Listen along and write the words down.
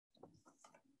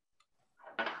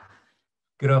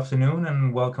Good afternoon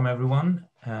and welcome everyone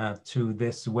to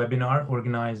this webinar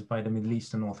organized by the Middle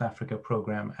East and North Africa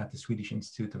program at the Swedish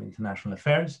Institute of International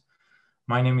Affairs.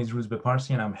 My name is Rouzbeh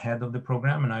Parsi and I'm head of the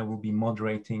program, and I will be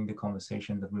moderating the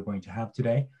conversation that we're going to have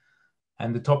today.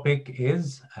 And the topic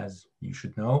is, as you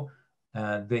should know,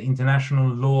 the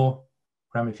international law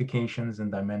ramifications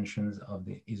and dimensions of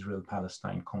the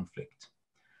Israel-Palestine conflict.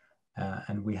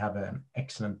 And we have an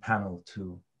excellent panel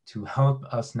to help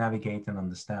us navigate and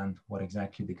understand what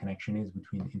exactly the connection is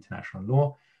between international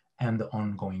law and the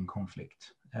ongoing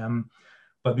conflict.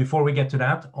 But before we get to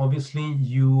that, obviously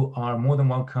you are more than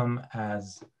welcome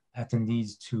as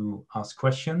attendees to ask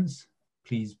questions.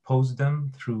 Please pose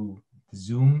them through the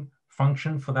Zoom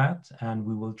function for that, and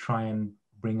we will try and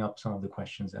bring up some of the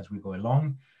questions as we go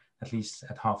along, at least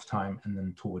at halftime and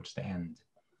then towards the end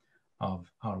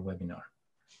of our webinar.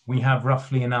 We have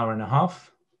roughly an hour and a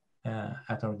half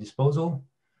at our disposal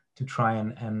to try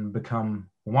and become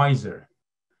wiser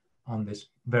on this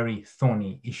very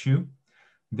thorny issue.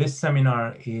 This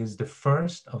seminar is the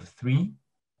first of three.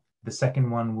 The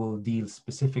second one will deal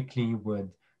specifically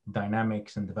with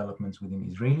dynamics and developments within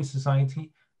Israeli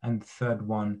society, and the third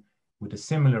one with a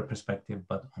similar perspective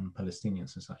but on Palestinian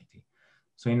society.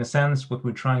 So in a sense, what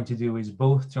we're trying to do is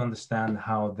both to understand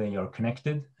how they are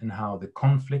connected and how the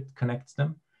conflict connects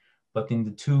them, but in the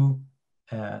two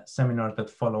seminars that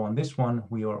follow on this one,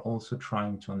 we are also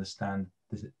trying to understand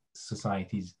the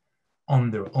societies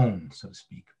on their own, so to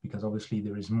speak, because obviously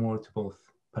there is more to both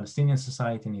Palestinian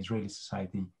society and Israeli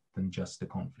society than just the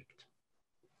conflict.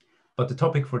 But the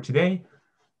topic for today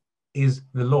is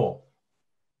the law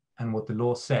and what the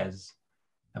law says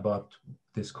about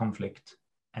this conflict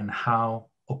and how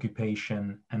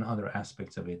occupation and other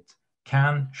aspects of it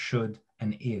can, should,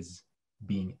 and is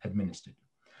being administered.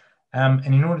 And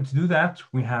in order to do that,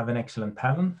 we have an excellent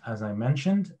panel, as I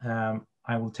mentioned.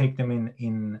 I will take them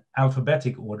in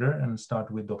alphabetic order and start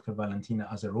with Dr. Valentina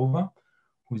Azarova,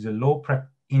 who is a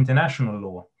international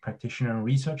law practitioner and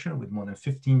researcher with more than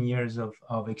 15 years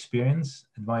of experience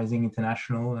advising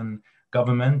international and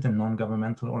government and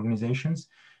non-governmental organizations.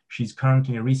 She's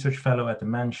currently a research fellow at the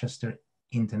Manchester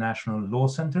International Law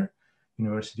Center,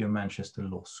 University of Manchester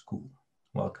Law School.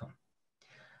 Welcome.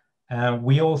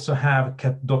 We also have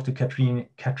Dr.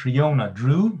 Catriona,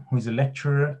 who is a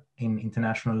lecturer in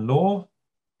international law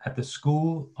at the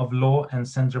School of Law and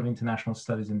Center of International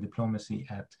Studies and Diplomacy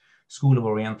at School of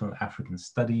Oriental and African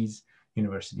Studies,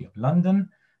 University of London.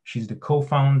 She's the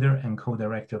co-founder and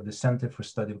co-director of the Center for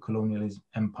Study of Colonialism,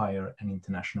 Empire and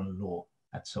International Law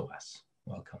at SOAS.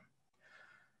 Welcome.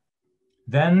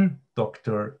 Then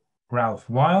Dr. Ralph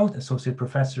Wilde, Associate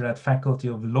Professor at Faculty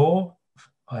of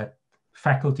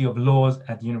Laws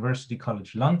at University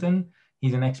College London.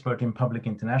 He's an expert in public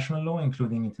international law,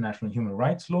 including international human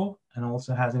rights law, and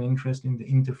also has an interest in the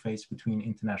interface between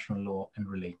international law and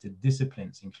related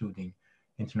disciplines, including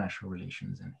international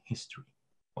relations and history.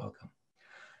 Welcome.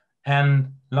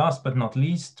 And last but not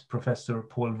least, Professor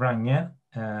Paul Wrange,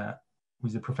 who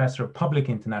is a professor of public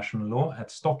international law at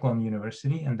Stockholm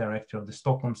University and director of the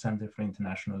Stockholm Center for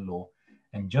International Law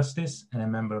and Justice, and a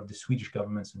member of the Swedish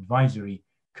government's advisory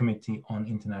Committee on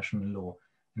International Law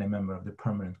and a member of the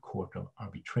Permanent Court of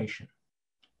Arbitration.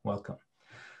 Welcome.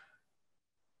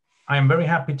 I'm very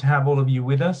happy to have all of you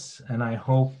with us, and I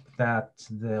hope that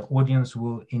the audience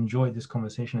will enjoy this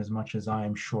conversation as much as I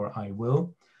am sure I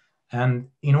will. And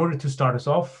in order to start us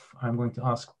off, I'm going to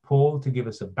ask Paul to give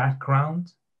us a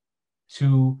background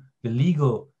to the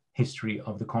legal history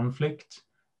of the conflict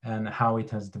and how it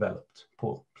has developed.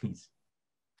 Paul, please.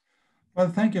 Well,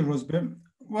 thank you, Rouzbeh.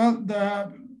 Well,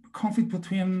 the conflict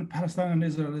between Palestine and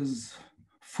Israel is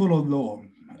full of law,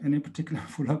 and in particular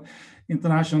full of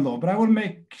international law. But I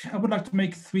would like to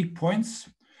make 3 points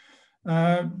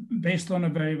based on a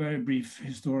very, very brief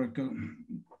historical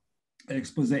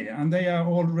expose. And they are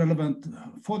all relevant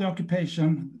for the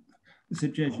occupation, the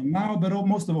situation now, but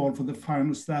most of all for the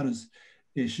final status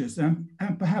issues, and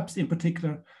perhaps in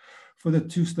particular for the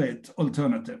two-state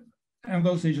alternative. And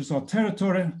those issues are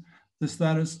territory, the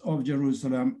status of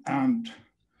Jerusalem, and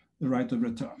the right of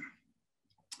return.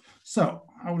 So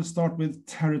I will start with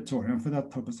territory, and for that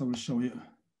purpose, I will show you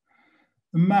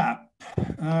a map.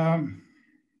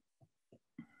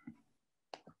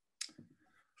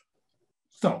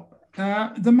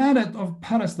 The mandate of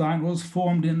Palestine was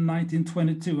formed in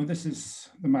 1922, and this is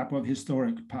the map of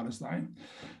historic Palestine,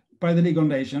 by the League of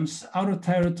Nations, out of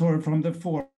territory from the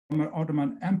former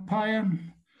Ottoman Empire,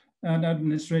 and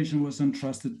administration was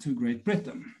entrusted to Great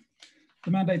Britain.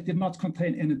 The mandate did not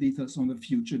contain any details on the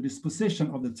future disposition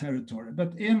of the territory,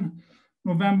 but in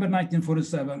November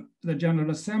 1947, the General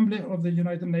Assembly of the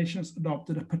United Nations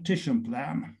adopted a partition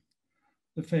plan,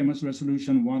 the famous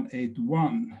Resolution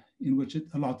 181, in which it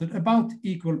allotted about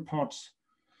equal parts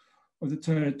of the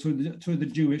territory to the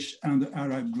Jewish and the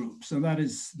Arab groups, and that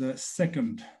is the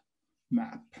second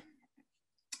map.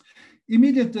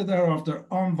 Immediately thereafter,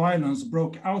 armed violence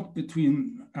broke out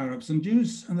between Arabs and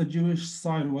Jews, and the Jewish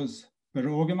side was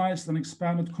very organized and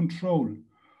expanded control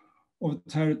of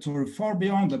territory far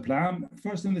beyond the plan,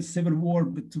 first in the civil war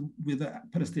with the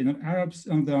Palestinian Arabs,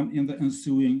 and then in the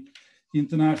ensuing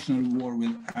international war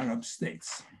with Arab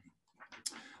states.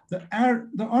 The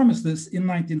armistice in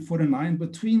 1949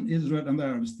 between Israel and the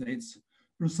Arab states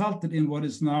resulted in what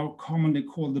is now commonly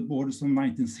called the borders of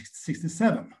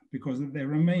 1967, because they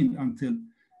remained until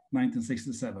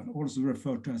 1967, also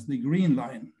referred to as the Green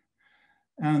Line.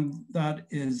 And that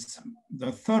is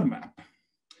the third map.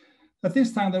 At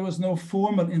this time, there was no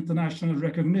formal international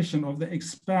recognition of the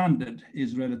expanded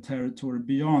Israeli territory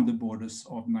beyond the borders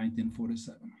of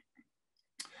 1947.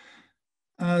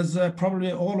 As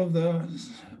probably all of the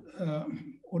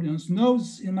audience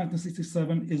knows, in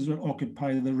 1967, Israel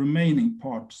occupied the remaining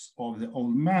parts of the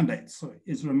old mandate. So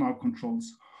Israel now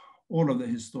controls all of the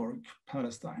historic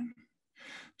Palestine.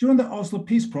 During the Oslo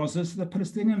peace process, the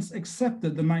Palestinians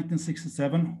accepted the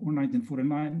 1967 or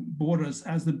 1949 borders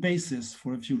as the basis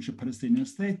for a future Palestinian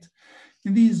state.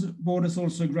 And these borders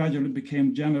also gradually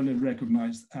became generally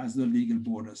recognized as the legal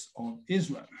borders of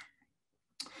Israel.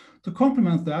 To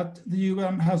complement that, the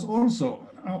UN has also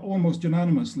almost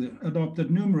unanimously adopted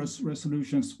numerous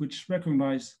resolutions which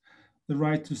recognize the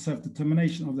right to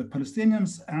self-determination of the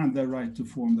Palestinians and their right to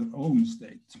form their own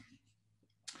state.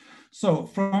 So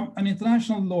from an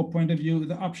international law point of view,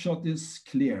 the upshot is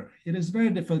clear. It is very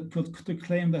difficult to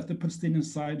claim that the Palestinian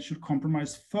side should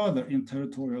compromise further in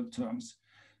territorial terms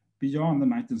beyond the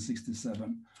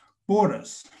 1967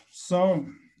 borders. So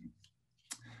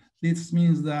this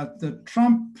means that the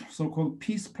Trump so-called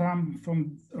peace plan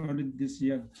from early this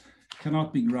year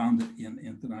cannot be grounded in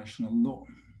international law.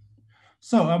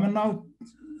 So I will now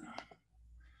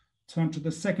turn to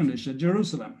the second issue,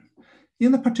 Jerusalem.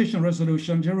 In the partition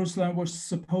resolution, Jerusalem was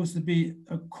supposed to be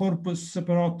a corpus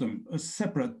separatum, a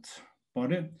separate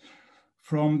body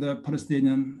from the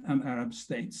Palestinian and Arab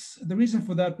states. The reason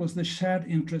for that was the shared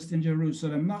interest in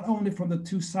Jerusalem, not only from the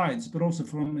two sides, but also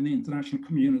from the international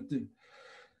community,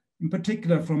 in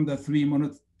particular from the three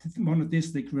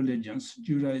monotheistic religions,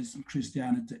 Judaism,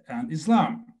 Christianity, and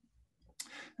Islam.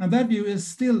 And that view is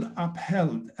still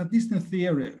upheld, at least in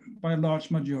theory, by a large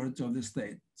majority of the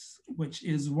states, which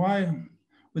is why,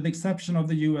 with the exception of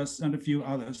the US and a few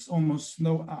others, almost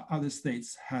no other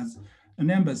states has an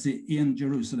embassy in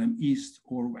Jerusalem, east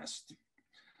or west.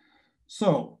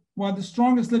 So, while the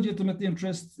strongest legitimate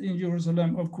interests in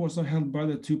Jerusalem, of course, are held by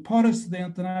the two parties, the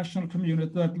international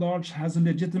community at large has a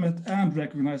legitimate and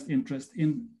recognized interest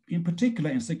in particular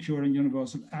in securing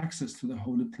universal access to the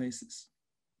holy places.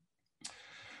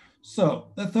 So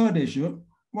the third issue,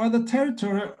 while the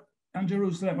territory and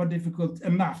Jerusalem are difficult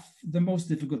enough, the most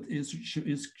difficult issue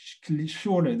is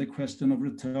surely the question of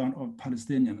return of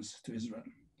Palestinians to Israel.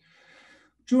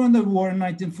 During the war in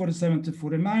 1947 to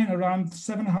 49, around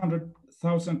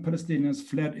 700,000 Palestinians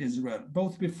fled Israel,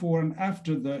 both before and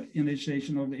after the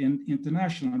initiation of the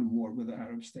international war with the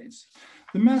Arab states.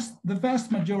 The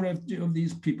vast majority of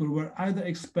these people were either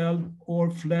expelled or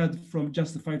fled from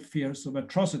justified fears of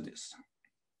atrocities,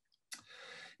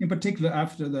 in particular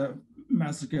after the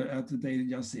massacre at the Deir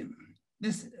Yassin.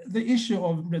 The issue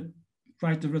of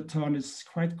right of return is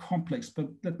quite complex, but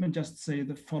let me just say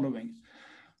the following.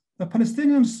 The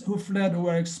Palestinians who fled or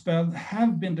were expelled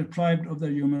have been deprived of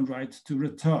their human right to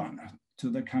return to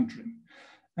their country.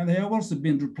 And they have also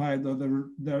been deprived of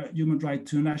their human right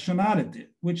to nationality,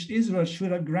 which Israel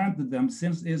should have granted them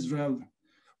since Israel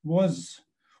was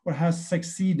or has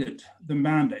succeeded the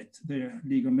mandate, the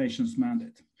League of Nations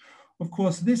mandate. Of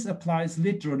course, this applies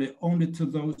literally only to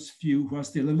those few who are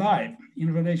still alive.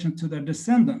 In relation to their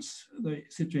descendants, the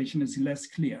situation is less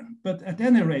clear. But at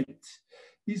any rate,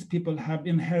 these people have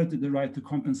inherited the right to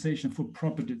compensation for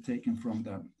property taken from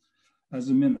them as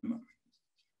a minimum.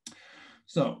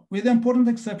 So, with the important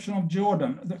exception of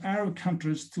Jordan, the Arab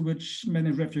countries to which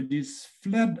many refugees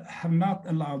fled have not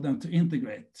allowed them to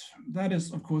integrate. That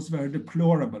is, of course, very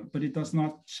deplorable, but it does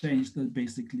not change the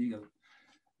basic legal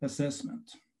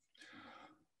assessment.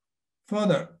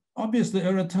 Further, obviously,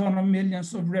 a return of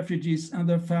millions of refugees and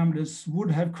their families would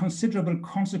have considerable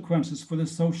consequences for the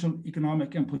social,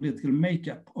 economic, and political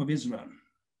makeup of Israel.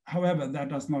 However, that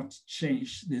does not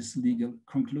change this legal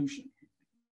conclusion.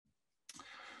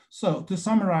 So to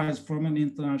summarize from an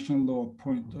international law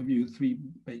point of view, three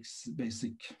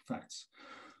basic facts.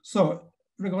 So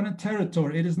regarding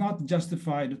territory, it is not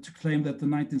justified to claim that the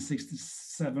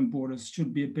 1967 borders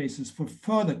should be a basis for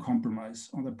further compromise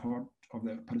on the part of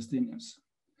the Palestinians.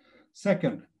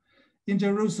 Second, in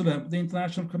Jerusalem, the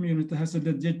international community has a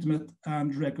legitimate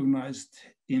and recognized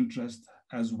interest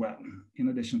as well, in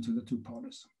addition to the two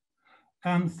parties.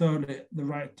 And thirdly, the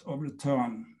right of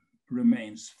return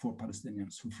remains for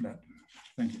Palestinians who fled.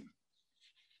 Thank you.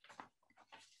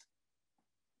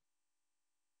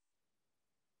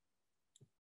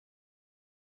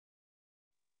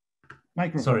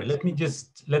 Microphone. Sorry, let me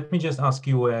just ask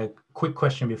you a quick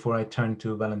question before I turn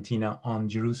to Valentina on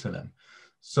Jerusalem.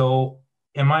 So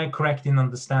am I correct in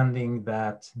understanding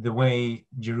that the way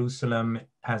Jerusalem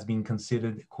has been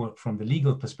considered from the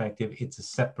legal perspective, it's a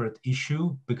separate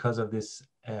issue because of this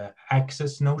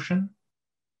access notion?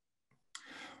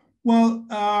 Well,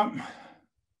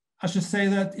 I should say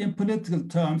that in political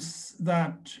terms,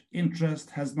 that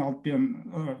interest has not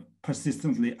been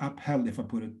persistently upheld, if I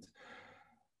put it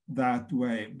that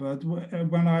way. But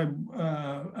when I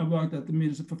worked at the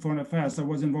Ministry for Foreign Affairs, I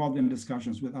was involved in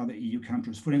discussions with other EU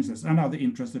countries, for instance, and other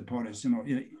interested parties,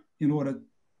 in order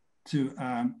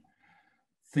to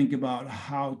think about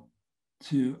how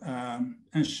to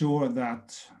ensure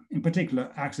that, in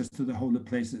particular, access to the holy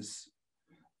places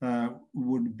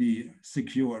would be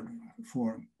secured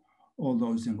for all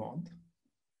those involved.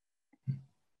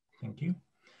 Thank you.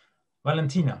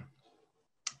 Valentina,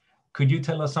 could you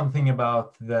tell us something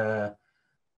about the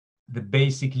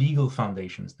basic legal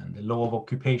foundations then, the law of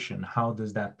occupation? How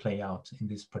does that play out in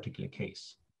this particular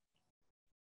case?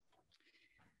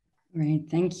 Right,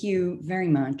 thank you very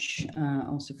much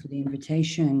also for the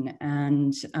invitation,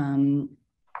 and to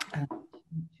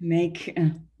make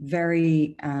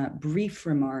very brief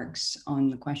remarks on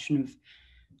the question of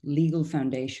legal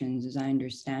foundations, as I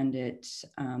understand it,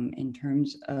 in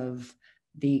terms of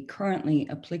the currently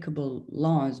applicable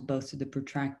laws, both to the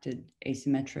protracted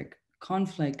asymmetric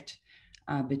conflict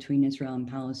between Israel and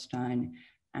Palestine,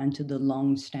 and to the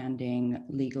long-standing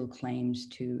legal claims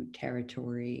to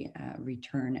territory,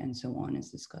 return, and so on, as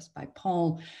discussed by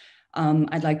Paul.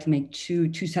 I'd like to make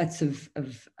two sets of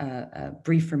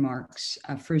brief remarks.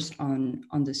 First,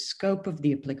 on the scope of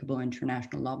the applicable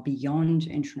international law beyond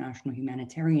international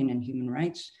humanitarian and human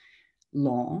rights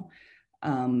law,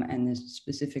 and the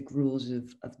specific rules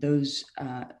of those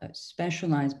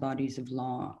specialized bodies of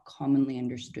law commonly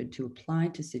understood to apply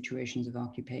to situations of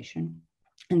occupation.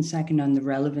 And second, on the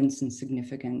relevance and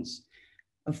significance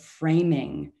of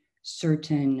framing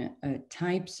certain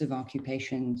types of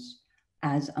occupations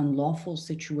as unlawful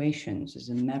situations, as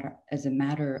a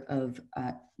matter of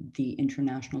the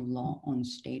international law on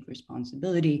state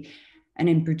responsibility, and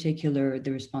in particular,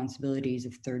 the responsibilities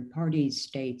of third parties,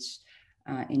 states,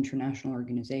 international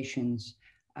organizations,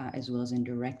 as well as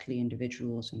indirectly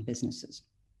individuals and businesses.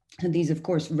 And these, of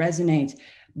course, resonate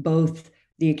both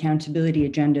the accountability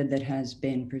agenda that has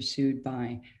been pursued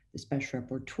by the Special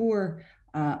Rapporteur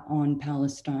on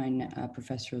Palestine,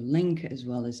 Professor Link, as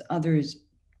well as others,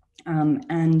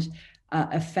 and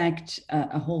affect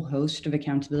a whole host of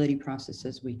accountability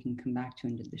processes we can come back to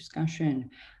in the discussion,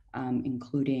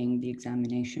 including the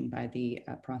examination by the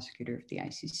prosecutor of the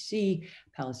ICC,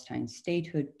 Palestine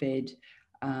statehood bid,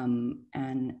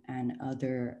 and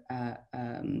other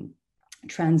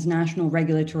transnational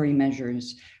regulatory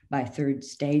measures by third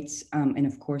states. And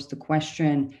of course, the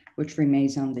question which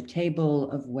remains on the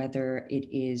table of whether it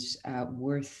is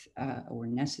worth or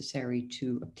necessary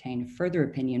to obtain a further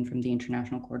opinion from the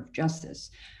International Court of Justice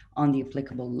on the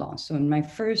applicable law. So in my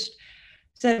first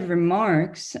set of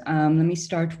remarks, let me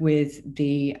start with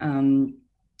the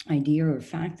idea or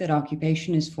fact that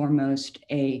occupation is foremost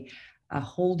a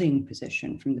holding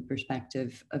position from the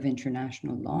perspective of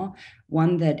international law,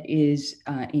 one that is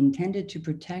intended to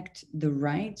protect the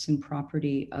rights and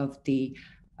property of the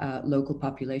local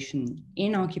population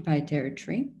in occupied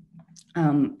territory,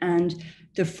 and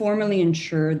to formally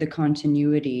ensure the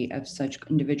continuity of such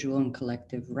individual and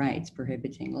collective rights,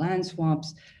 prohibiting land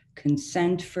swaps,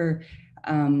 consent for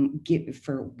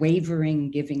wavering,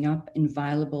 giving up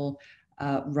inviolable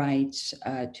rights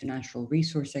to natural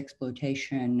resource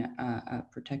exploitation,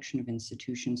 protection of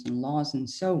institutions and laws, and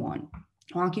so on.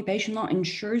 Occupation law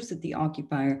ensures that the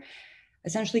occupier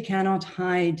essentially cannot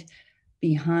hide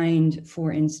behind,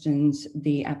 for instance,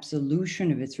 the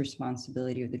absolution of its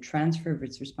responsibility or the transfer of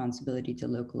its responsibility to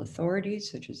local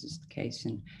authorities, such as is the case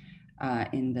in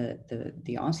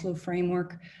the Oslo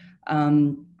framework,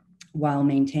 while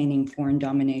maintaining foreign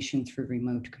domination through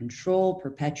remote control,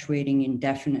 perpetuating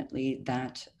indefinitely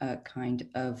that kind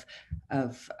of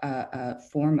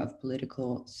form of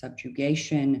political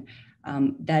subjugation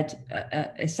that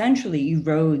essentially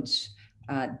erodes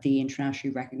the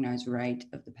internationally recognized right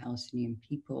of the Palestinian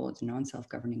people, it's a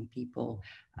non-self-governing people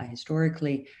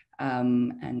historically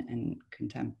and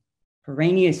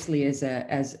contemporaneously as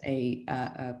a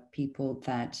people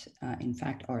that in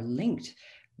fact are linked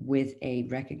with a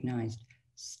recognized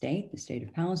state, the state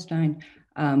of Palestine,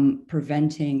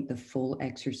 preventing the full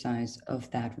exercise of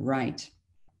that right.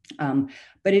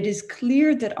 But it is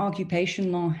clear that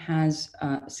occupation law has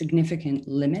significant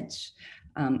limits,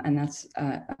 and that's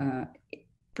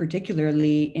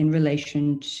particularly in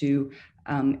relation to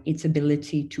its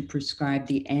ability to prescribe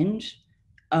the end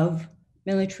of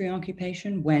military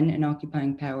occupation when an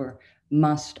occupying power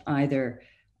must either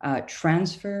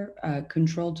transfer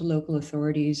control to local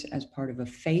authorities as part of a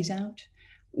phase out,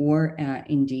 or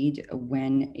indeed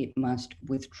when it must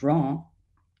withdraw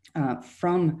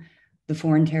from the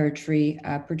foreign territory,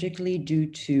 particularly due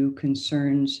to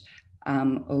concerns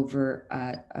over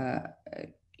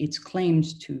its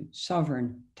claims to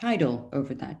sovereign title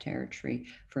over that territory,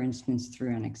 for instance,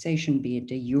 through annexation, be it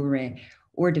de jure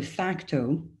or de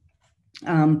facto.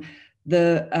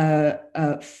 The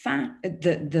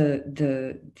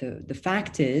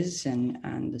fact is,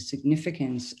 and the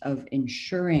significance of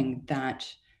ensuring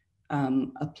that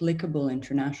applicable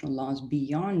international laws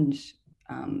beyond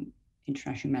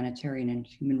international humanitarian and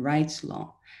human rights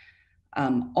law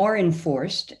are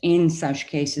enforced in such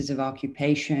cases of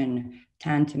occupation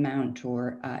tantamount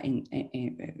or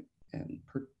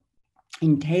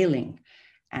entailing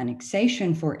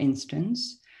annexation, for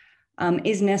instance,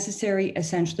 is necessary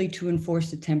essentially to enforce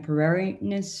the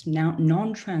temporariness,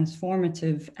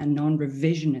 non-transformative and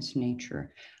non-revisionist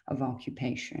nature of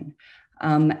occupation,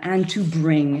 and to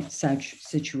bring such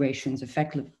situations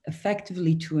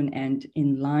effectively to an end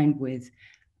in line with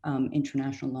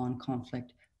international law and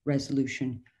conflict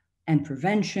resolution and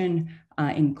prevention,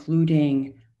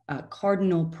 including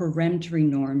cardinal peremptory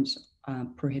norms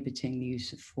prohibiting the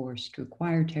use of force to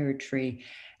acquire territory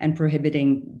and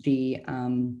prohibiting the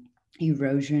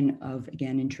erosion of,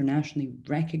 again, internationally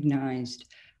recognized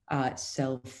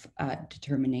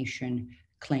self-determination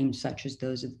claims such as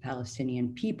those of the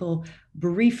Palestinian people.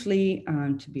 Briefly,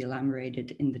 to be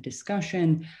elaborated in the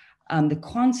discussion, the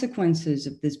consequences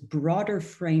of this broader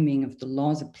framing of the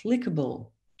laws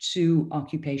applicable to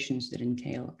occupations that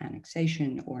entail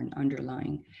annexation or an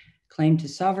underlying claim to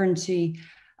sovereignty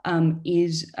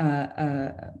is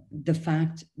the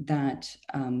fact that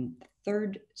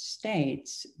third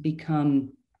states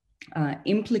become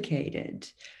implicated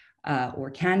or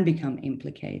can become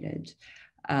implicated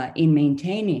in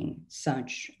maintaining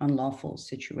such unlawful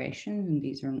situations. And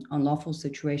these are unlawful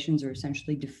situations are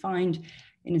essentially defined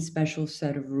in a special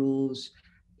set of rules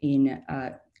in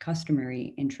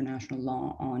customary international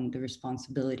law on the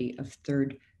responsibility of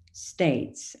third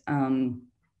states.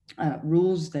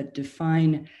 Rules that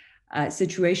define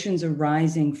situations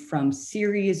arising from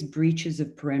serious breaches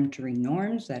of peremptory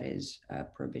norms, that is,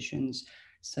 prohibitions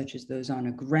such as those on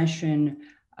aggression,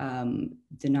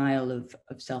 denial of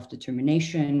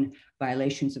self-determination,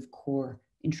 violations of core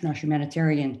international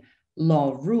humanitarian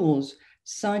law rules.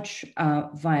 Such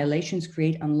violations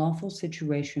create unlawful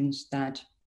situations that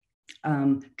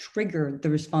trigger the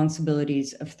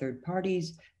responsibilities of third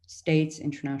parties, states,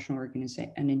 international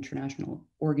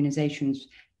organizations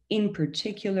in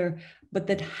particular, but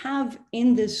that have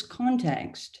in this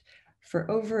context for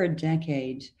over a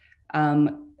decade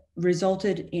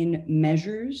resulted in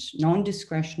measures,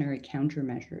 non-discretionary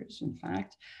countermeasures, in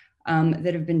fact,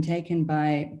 that have been taken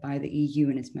by the EU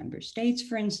and its member states,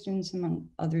 for instance, among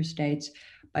other states,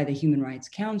 by the Human Rights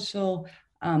Council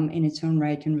in its own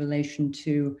right in relation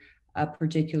to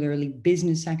particularly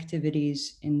business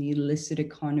activities in the illicit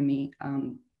economy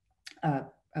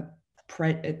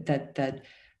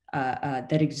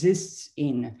that exists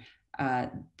in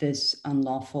this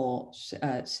unlawful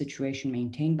situation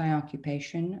maintained by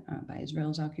occupation, by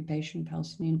Israel's occupation,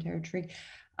 Palestinian territory,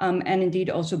 and indeed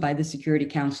also by the Security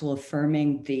Council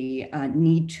affirming the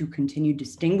need to continue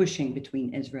distinguishing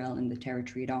between Israel and the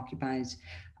territory it occupies,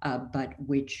 but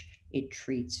which it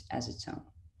treats as its own.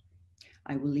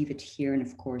 I will leave it here, and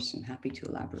of course, I'm happy to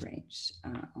elaborate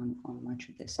on much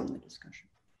of this in the discussion.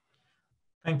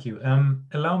 Thank you.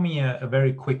 Allow me a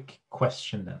very quick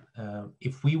question then.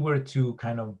 If we were to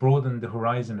kind of broaden the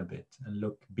horizon a bit and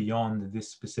look beyond this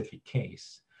specific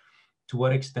case, to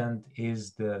what extent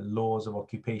is the laws of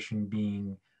occupation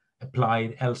being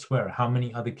applied elsewhere? How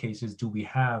many other cases do we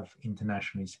have,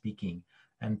 internationally speaking,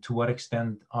 And to what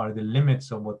extent are the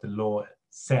limits of what the law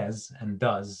says and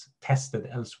does tested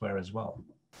elsewhere as well?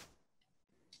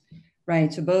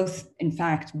 Right. So both, in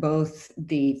fact, both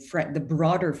the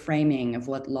broader framing of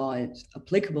what law is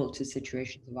applicable to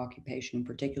situations of occupation,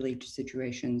 particularly to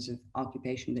situations of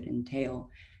occupation that entail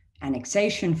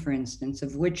annexation, for instance,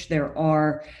 of which there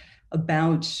are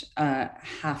about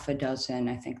half a dozen.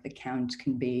 I think the count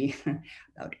can be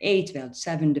about 8, about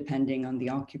 7, depending on the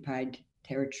occupied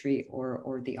territory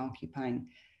or the occupying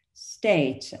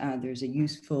state. There's a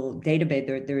useful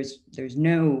database. There's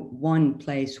no one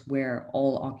place where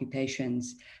all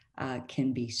occupations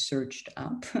can be searched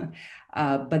up,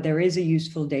 but there is a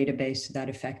useful database to that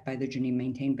effect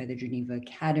maintained by the Geneva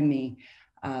Academy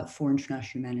for International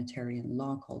Humanitarian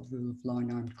Law, called Rule of Law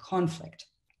in Armed Conflict,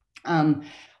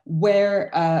 where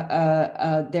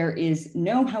there is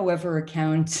no, however,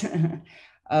 account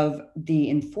of the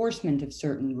enforcement of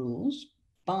certain rules,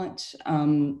 but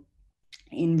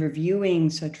in reviewing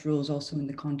such rules, also in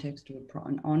the context of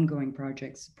an ongoing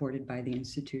project supported by the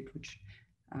Institute, which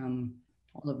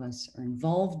all of us are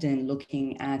involved in,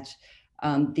 looking at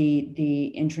the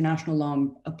international law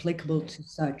applicable to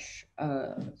such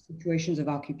situations of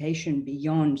occupation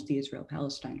beyond the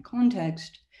Israel-Palestine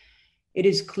context, it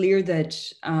is clear that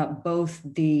both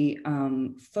the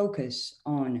focus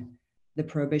on the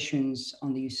prohibitions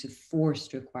on the use of force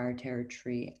to acquire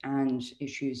territory and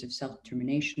issues of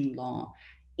self-determination law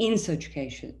in such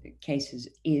cases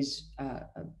is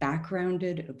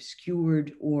backgrounded,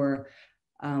 obscured, or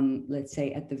let's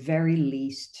say at the very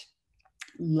least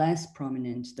less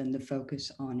prominent than the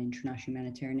focus on international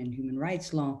humanitarian and human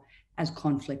rights law as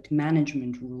conflict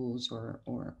management rules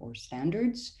or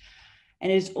standards.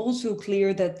 And it's also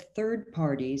clear that third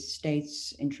parties,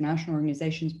 states, international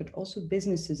organizations, but also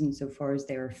businesses, insofar as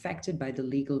they are affected by the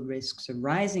legal risks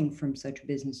arising from such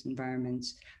business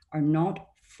environments, are not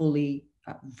fully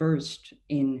versed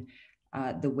in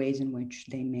the ways in which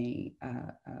they may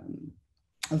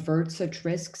avert such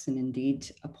risks and indeed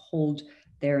uphold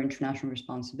their international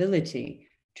responsibility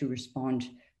to respond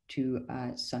to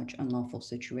such unlawful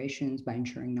situations by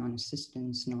ensuring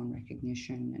non-assistance,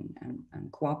 non-recognition,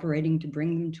 and cooperating to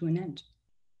bring them to an end.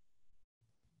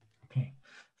 Okay,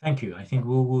 thank you. I think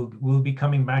we'll be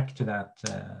coming back to that.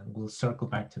 We'll circle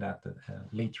back to that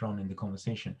later on in the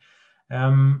conversation.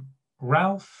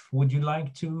 Ralph, would you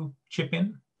like to chip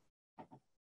in?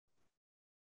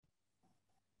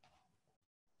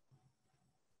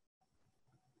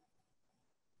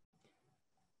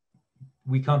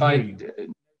 We can't hear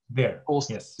you. There,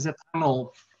 yes. There's a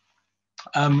panel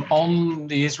on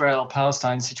the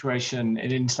Israel-Palestine situation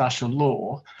in international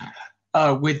law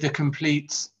with the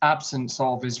complete absence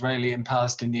of Israeli and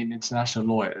Palestinian international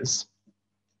lawyers.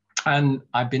 And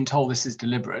I've been told this is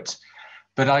deliberate,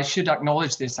 but I should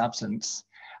acknowledge this absence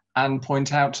and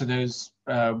point out to those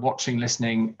watching,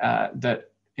 listening,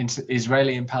 that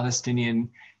Israeli and Palestinian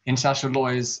international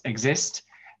lawyers exist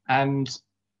and,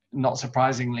 not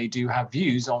surprisingly, do have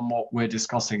views on what we're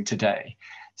discussing today.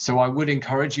 So I would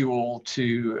encourage you all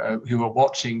to, who are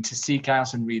watching, to seek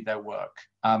out and read their work.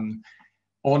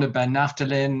 Orna Ben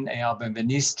Naftalin, Eyal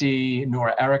Ben-Benisti,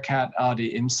 Nora Erekat,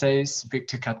 Adi Imses,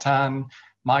 Victor Katan,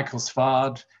 Michael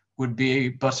Svard would be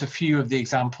but a few of the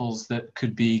examples that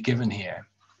could be given here.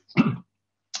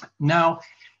 Now,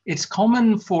 it's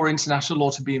common for international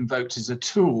law to be invoked as a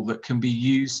tool that can be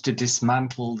used to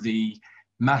dismantle the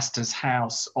master's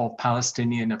house of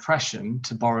Palestinian oppression,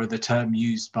 to borrow the term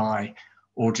used by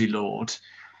Audre Lorde,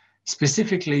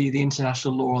 specifically the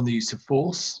international law on the use of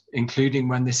force, including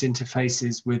when this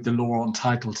interfaces with the law on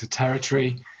title to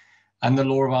territory and the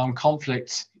law of armed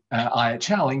conflict,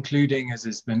 IHL, including, as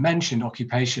has been mentioned,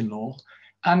 occupation law,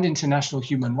 and international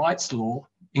human rights law,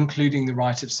 including the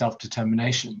right of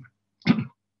self-determination.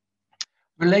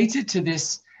 Related to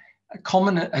this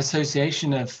common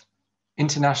association of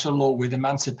international law with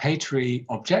emancipatory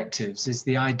objectives is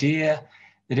the idea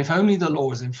that if only the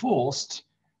law is enforced,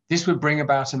 this would bring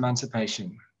about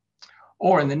emancipation.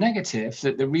 Or in the negative,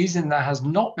 that the reason there has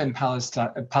not been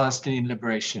Palestinian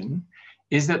liberation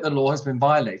is that the law has been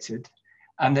violated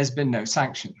and there's been no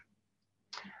sanction.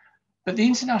 But the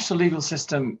international legal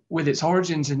system, with its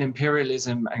origins in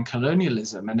imperialism and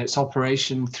colonialism and its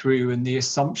operation through and the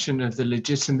assumption of the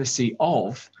legitimacy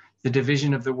of the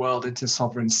division of the world into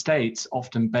sovereign states,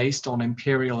 often based on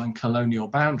imperial and colonial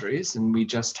boundaries, and we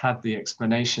just had the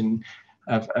explanation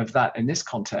of that in this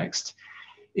context,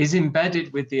 is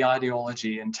embedded with the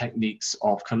ideology and techniques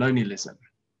of colonialism.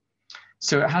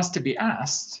 So it has to be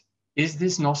asked, is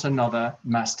this not another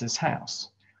master's house?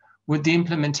 Would the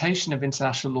implementation of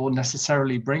international law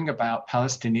necessarily bring about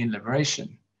Palestinian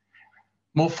liberation?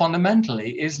 More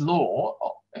fundamentally, is law,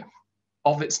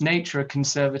 of its nature a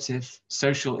conservative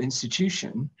social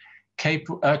institution,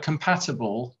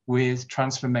 compatible with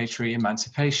transformatory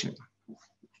emancipation?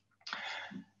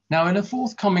 Now, in a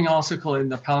forthcoming article in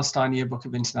the Palestine Yearbook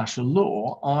of International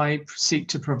Law, I seek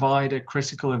to provide a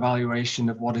critical evaluation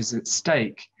of what is at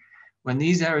stake when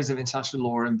these areas of international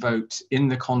law are invoked in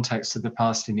the context of the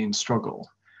Palestinian struggle.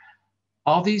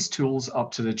 Are these tools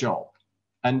up to the job?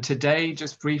 And today,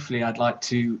 just briefly, I'd like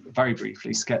to very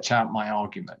briefly sketch out my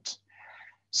argument.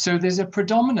 So there's a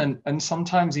predominant and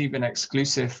sometimes even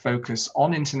exclusive focus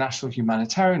on international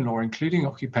humanitarian law, including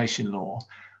occupation law,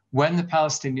 when the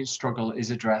Palestinian struggle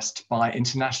is addressed by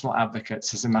international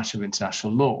advocates as a matter of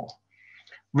international law.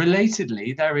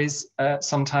 Relatedly, there is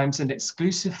sometimes an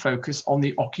exclusive focus on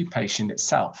the occupation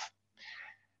itself.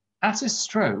 At a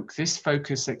stroke, this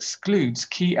focus excludes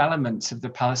key elements of the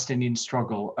Palestinian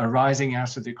struggle arising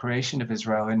out of the creation of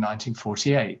Israel in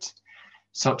 1948,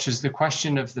 such as the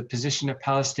question of the position of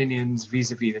Palestinians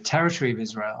vis-à-vis the territory of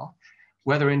Israel,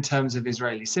 whether in terms of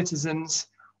Israeli citizens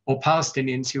or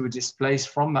Palestinians who were displaced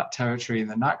from that territory in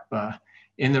the Nakba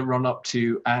in the run-up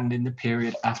to and in the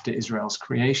period after Israel's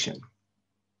creation.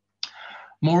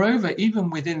 Moreover, even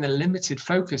within the limited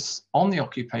focus on the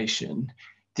occupation,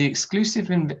 the exclusive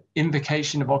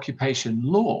invocation of occupation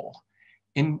law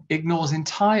ignores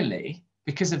entirely,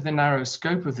 because of the narrow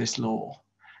scope of this law,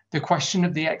 the question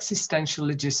of the existential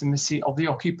legitimacy of the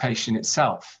occupation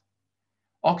itself.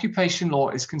 Occupation law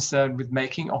is concerned with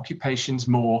making occupations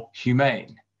more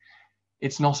humane.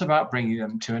 It's not about bringing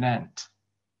them to an end.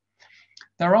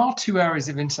 There are two areas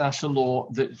of international law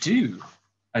that do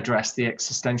address the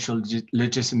existential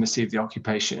legitimacy of the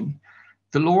occupation: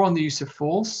 the law on the use of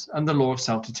force and the law of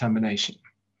self-determination,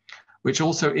 which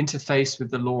also interface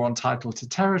with the law on title to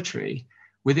territory,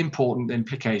 with important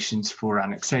implications for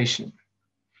annexation.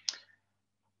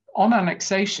 On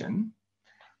annexation,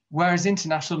 whereas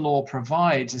international law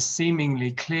provides a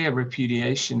seemingly clear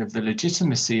repudiation of the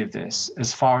legitimacy of this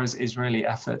as far as Israeli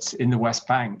efforts in the West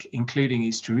Bank, including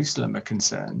East Jerusalem, are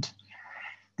concerned,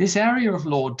 this area of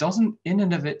law doesn't in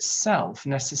and of itself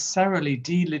necessarily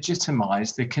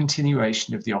delegitimize the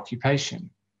continuation of the occupation.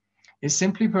 It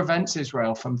simply prevents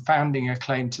Israel from founding a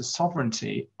claim to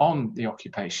sovereignty on the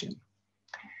occupation.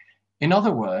 In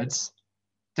other words,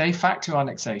 de facto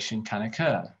annexation can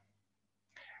occur.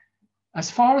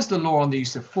 As far as the law on the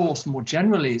use of force more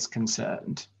generally is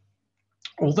concerned,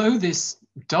 although this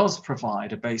does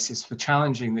provide a basis for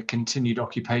challenging the continued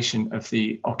occupation of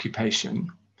the occupation,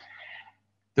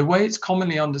 the way it's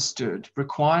commonly understood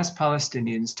requires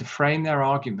Palestinians to frame their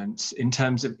arguments in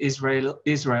terms of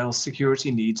Israel's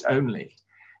security needs only,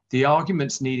 the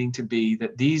arguments needing to be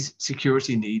that these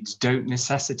security needs don't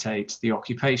necessitate the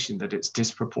occupation, that it's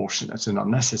disproportionate and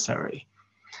unnecessary,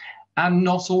 and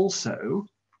not also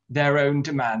their own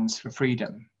demands for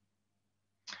freedom.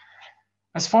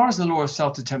 As far as the law of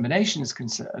self-determination is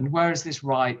concerned, whereas this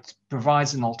right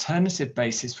provides an alternative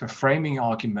basis for framing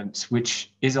arguments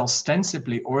which is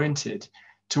ostensibly oriented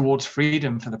towards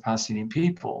freedom for the Palestinian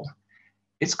people,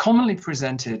 it's commonly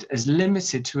presented as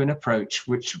limited to an approach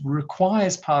which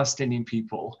requires Palestinian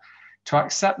people to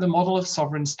accept the model of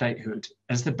sovereign statehood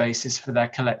as the basis for their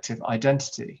collective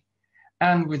identity,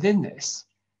 and within this,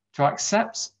 to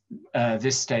accept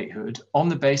this statehood on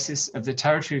the basis of the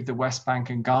territory of the West Bank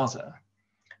and Gaza,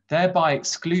 thereby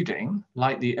excluding,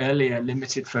 like the earlier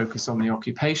limited focus on the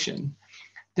occupation,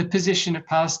 the position of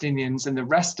Palestinians and the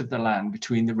rest of the land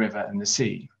between the river and the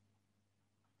sea.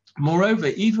 Moreover,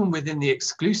 even within the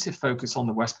exclusive focus on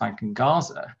the West Bank and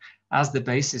Gaza as the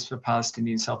basis for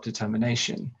Palestinian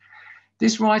self-determination,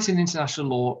 this right in international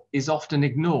law is often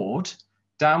ignored,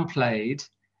 downplayed,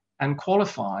 and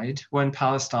qualified when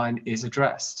Palestine is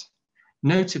addressed,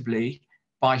 notably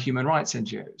by human rights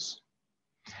NGOs.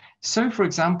 So, for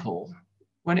example,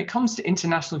 when it comes to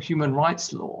international human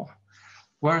rights law,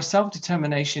 where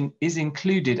self-determination is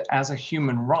included as a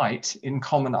human right in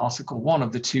common Article 1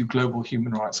 of the two global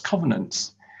human rights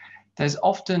covenants, there's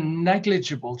often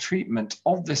negligible treatment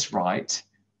of this right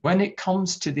when it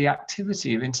comes to the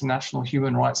activity of international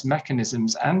human rights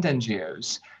mechanisms and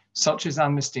NGOs, such as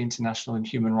Amnesty International and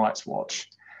Human Rights Watch,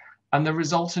 and the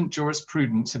resultant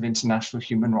jurisprudence of international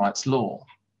human rights law.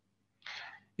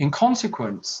 In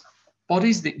consequence,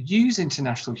 bodies that use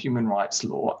international human rights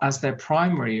law as their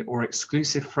primary or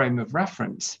exclusive frame of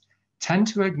reference tend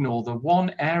to ignore the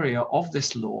one area of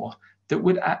this law that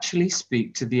would actually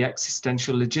speak to the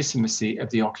existential legitimacy of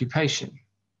the occupation.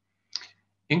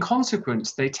 In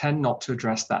consequence, they tend not to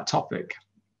address that topic.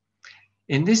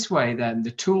 In this way, then,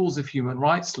 the tools of human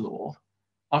rights law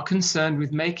are concerned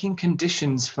with making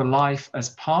conditions for life as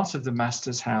part of the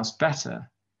master's house better,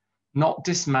 not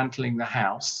dismantling the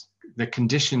house, the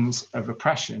conditions of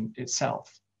oppression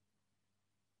itself.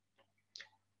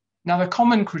 Now, the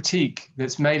common critique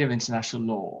that's made of international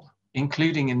law,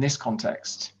 including in this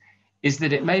context, is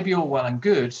that it may be all well and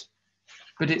good,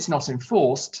 but it's not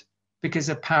enforced because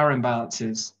of power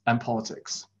imbalances and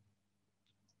politics.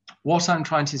 What I'm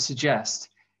trying to suggest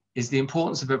is the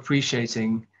importance of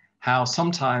appreciating how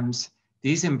sometimes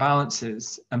these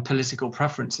imbalances and political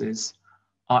preferences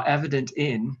are evident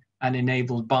in and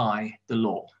enabled by the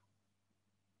law.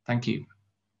 Thank you.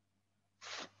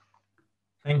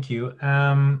 Thank you.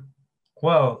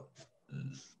 Well,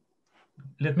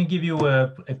 let me give you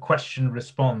a question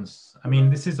response. I mean,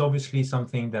 this is obviously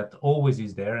something that always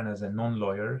is there, and as a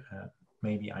non-lawyer,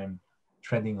 maybe I'm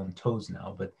treading on toes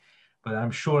now, but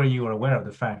I'm sure you are aware of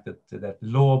the fact that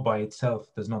law by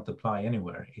itself does not apply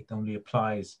anywhere. It only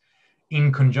applies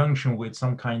in conjunction with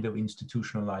some kind of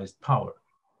institutionalized power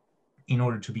in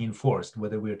order to be enforced,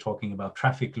 whether we're talking about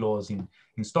traffic laws in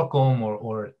Stockholm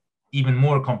or even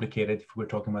more complicated if we're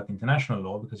talking about international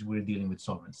law, because we're dealing with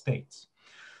sovereign states.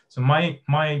 So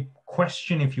my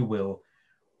question, if you will,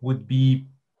 would be,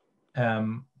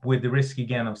 with the risk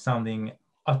again of sounding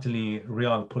utterly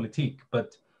realpolitik,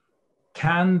 but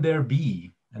can there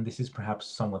be, and this is perhaps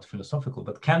somewhat philosophical,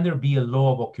 but can there be a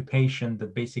law of occupation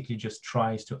that basically just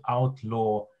tries to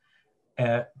outlaw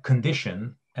a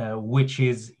condition which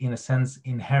is in a sense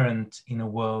inherent in a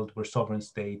world where sovereign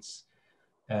states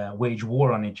wage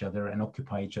war on each other and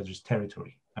occupy each other's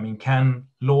territory? I mean, can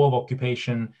law of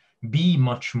occupation be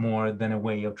much more than a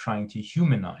way of trying to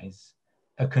humanize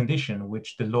a condition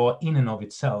which the law in and of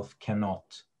itself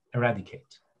cannot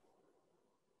eradicate?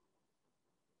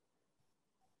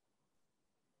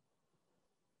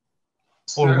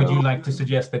 Or would you like to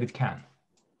suggest that it can?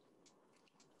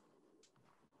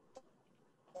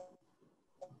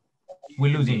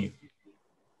 We're losing you.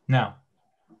 Now.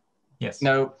 Yes.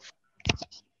 No.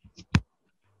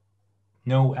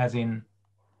 No, as in?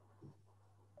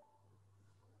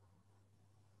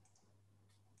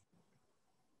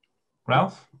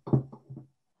 Ralph?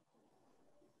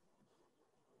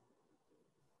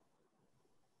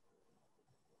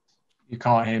 You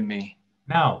can't hear me.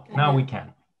 Now we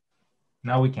can.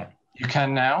 Now we can. You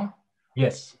can now?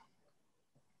 Yes.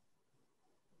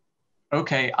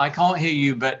 Okay, I can't hear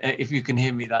you, but if you can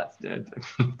hear me, that's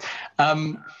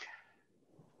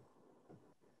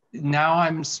now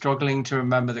I'm struggling to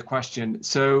remember the question.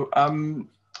 So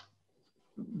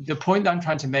the point that I'm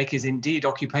trying to make is indeed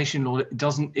occupation law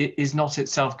is not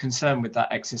itself concerned with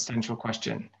that existential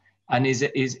question, and is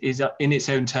in its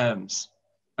own terms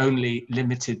only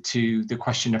limited to the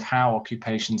question of how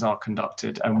occupations are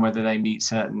conducted and whether they meet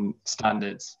certain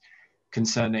standards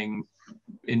concerning,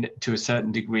 to a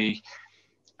certain degree,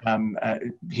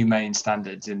 humane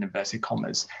standards in inverted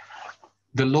commas.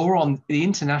 The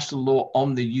international law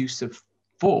on the use of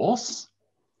force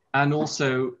and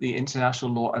also the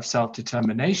international law of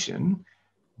self-determination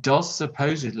does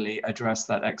supposedly address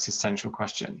that existential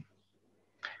question.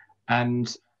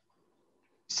 And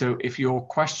so if your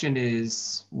question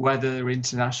is whether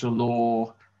international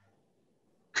law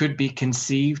could be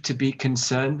conceived to be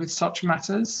concerned with such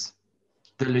matters,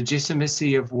 the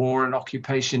legitimacy of war and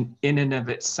occupation in and of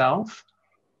itself,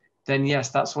 then yes,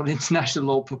 that's what international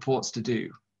law purports to do.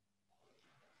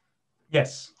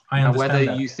 Yes, I understand whether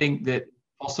that. you think that it's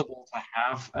possible to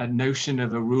have a notion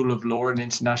of a rule of law in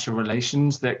international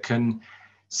relations that can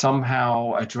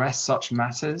somehow address such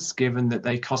matters, given that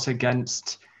they cut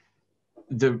against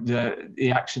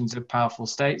the actions of powerful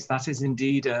states, that is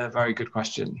indeed a very good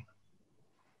question.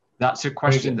 That's a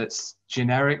question that's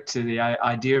generic to the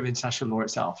idea of international law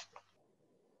itself.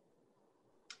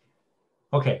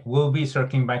 Okay, we'll be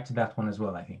circling back to that one as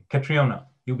well, I think. Catriona,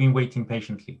 you've been waiting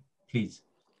patiently, please.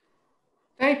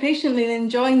 Very patiently and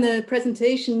enjoying the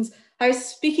presentations. I was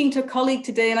speaking to a colleague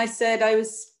today and I said I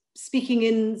was speaking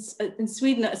in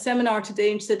Sweden at a seminar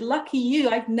today, and she said, lucky you,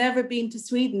 I've never been to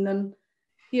Sweden, and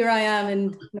here I am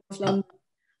in North London.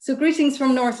 So greetings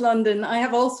from North London. I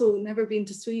have also never been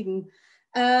to Sweden.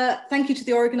 Thank you to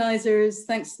the organizers,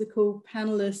 thanks to the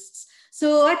co-panelists.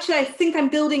 So actually, I think I'm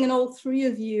building on all three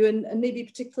of you, and maybe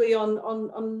particularly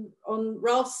on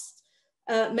Ralph's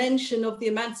mention of the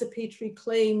emancipatory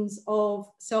claims of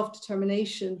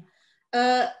self-determination.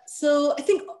 So I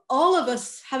think all of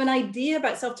us have an idea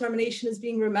about self-determination as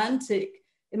being romantic,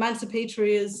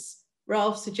 emancipatory, as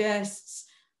Ralph suggests,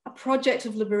 a project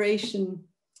of liberation.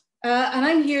 And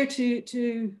I'm here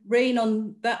to rain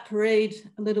on that parade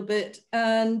a little bit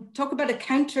and talk about a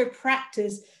counter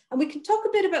practice. And we can talk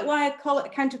a bit about why I call it a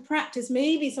counter practice.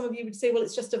 Maybe some of you would say, well,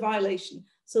 it's just a violation.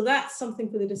 So that's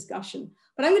something for the discussion.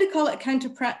 But I'm going to call it a counter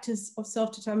practice of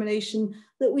self-determination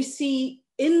that we see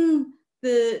in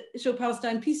the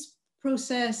Israel-Palestine peace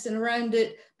process and around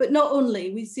it, but not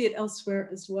only, we see it elsewhere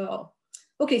as well.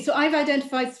 Okay, so I've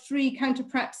identified 3 counter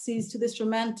practices to this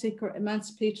romantic or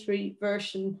emancipatory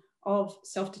version of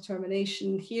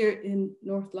self-determination here in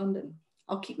North London.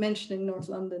 I'll keep mentioning North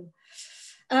London.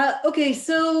 Okay,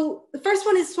 so the first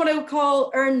one is what I would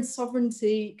call earned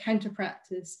sovereignty counter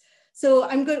practice. So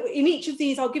I'm going to, in each of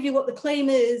these, I'll give you what the claim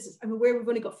is. I'm aware we've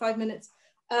only got 5 minutes.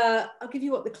 I'll give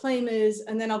you what the claim is,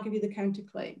 and then I'll give you the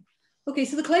counterclaim. Okay,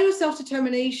 so the claim of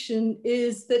self-determination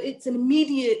is that it's an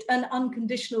immediate and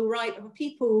unconditional right of a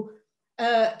people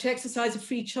to exercise a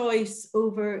free choice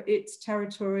over its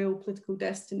territorial political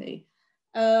destiny.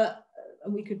 And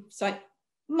we could cite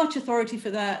much authority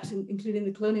for that, including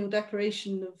the Colonial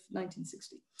Declaration of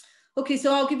 1960. Okay,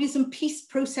 so I'll give you some peace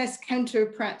process counter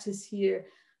practice here.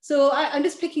 So I'm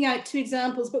just picking out 2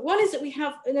 examples, but one is that we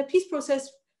have in a peace process,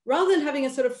 rather than having a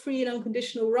sort of free and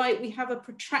unconditional right, we have a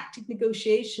protracted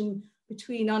negotiation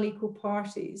between unequal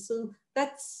parties. So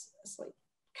that's like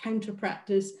counter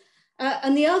practice.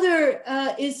 And the other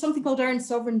is something called earned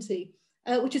sovereignty,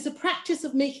 which is a practice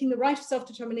of making the right of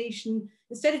self-determination,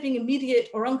 instead of being immediate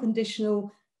or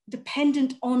unconditional,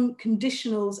 dependent on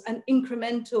conditionals and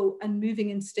incremental and moving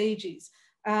in stages.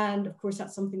 And of course,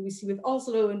 that's something we see with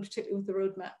Oslo and particularly with the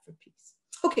roadmap for peace.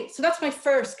 Okay, so that's my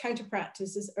first counter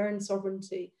practice, is earned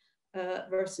sovereignty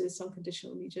versus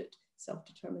unconditional immediate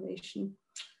self-determination.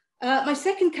 My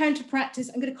second counter practice,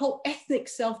 I'm going to call ethnic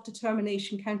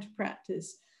self-determination counter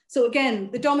practice. So again,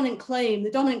 the dominant claim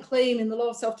in the law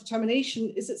of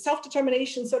self-determination is that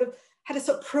self-determination sort of had a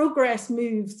sort of progress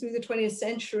move through the 20th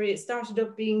century. It started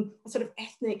up being a sort of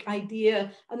ethnic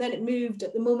idea, and then it moved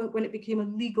at the moment when it became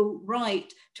a legal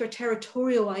right to a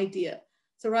territorial idea.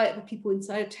 It's a right of the people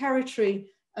inside a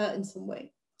territory in some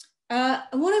way.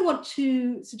 And what I want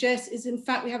to suggest is, in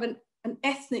fact, we have an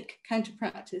ethnic counter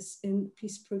practice in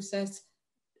peace process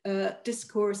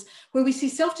discourse, where we see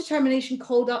self-determination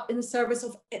called up in the service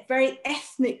of very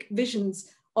ethnic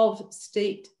visions of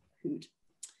statehood.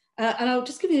 And I'll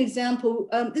just give you an example.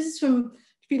 This is from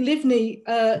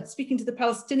Livni speaking to the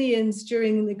Palestinians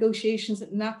during negotiations at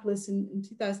Annapolis in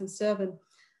 2007.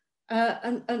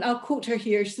 And I'll quote her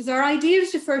here. She says, "Our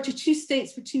ideas refer to 2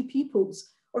 states for 2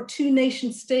 peoples, or 2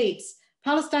 nation states,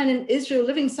 Palestine and Israel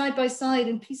living side by side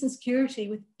in peace and security,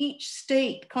 with each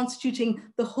state constituting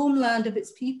the homeland of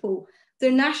its people,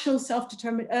 their national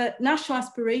national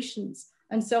aspirations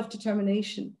and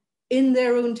self-determination in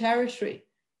their own territory.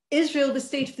 Israel, the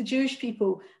state of the Jewish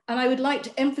people, and I would like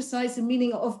to emphasize the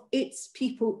meaning of its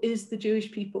people is the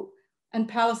Jewish people, and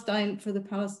Palestine for the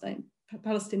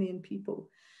Palestinian people."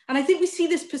 And I think we see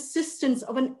this persistence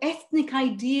of an ethnic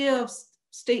idea of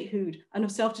statehood and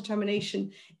of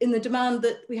self-determination in the demand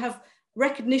that we have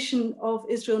recognition of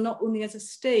Israel not only as a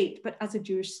state, but as a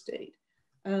Jewish state.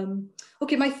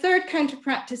 Okay, my third counter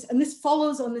practice, and this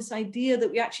follows on this idea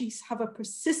that we actually have a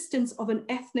persistence of an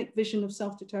ethnic vision of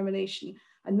self-determination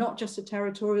and not just a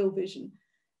territorial vision,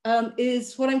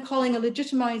 is what I'm calling a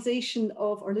legitimation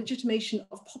of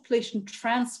population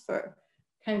transfer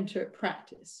counter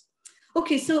practice.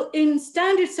 Okay, so in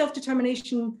standard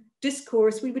self-determination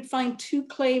discourse, we would find 2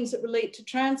 claims that relate to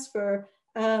transfer,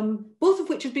 both of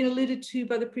which have been alluded to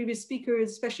by the previous speakers,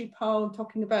 especially Paul,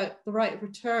 talking about the right of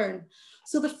return.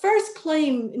 So the first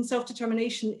claim in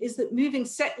self-determination is that moving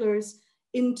settlers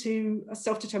into a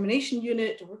self-determination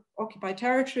unit or occupied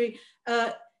territory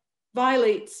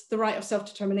violates the right of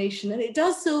self-determination. And it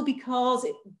does so because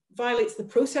it violates the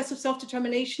process of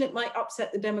self-determination. It might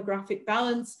upset the demographic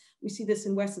balance. We see this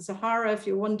in Western Sahara if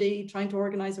you're one day trying to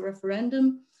organize a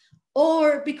referendum,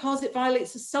 or because it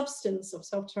violates the substance of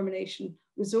self-determination,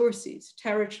 resources,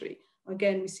 territory.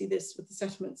 Again, we see this with the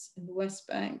settlements in the West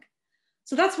Bank.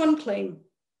 So that's one claim.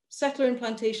 Settler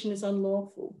implantation is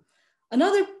unlawful.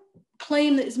 Another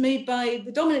claim that is made by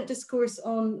the dominant discourse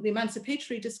on the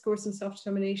emancipatory discourse on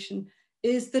self-determination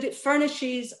is that it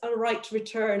furnishes a right to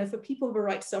return. If a people have a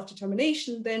right to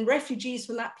self-determination, then refugees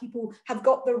from that people have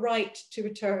got the right to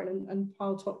return. And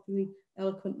Paul talked really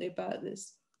eloquently about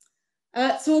this.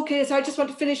 So I just want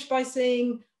to finish by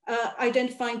saying,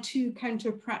 identifying 2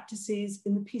 counter practices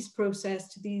in the peace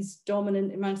process to these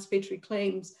dominant emancipatory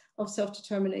claims of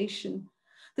self-determination.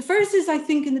 The first is, I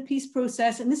think, in the peace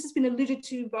process, and this has been alluded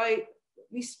to by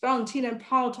at least Valentina and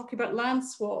Paul talking about land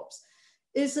swaps,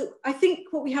 is that I think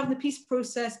what we have in the peace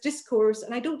process discourse,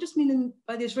 and I don't just mean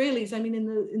by the Israelis, I mean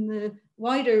in the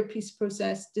wider peace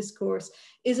process discourse,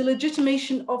 is a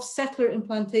legitimation of settler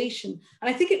implantation. And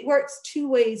I think it works two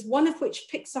ways, one of which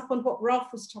picks up on what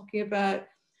Ralph was talking about.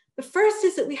 The first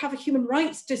is that we have a human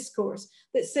rights discourse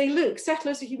that say, look,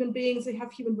 settlers are human beings, they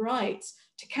have human rights.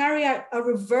 To carry out a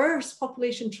reverse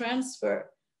population transfer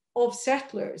of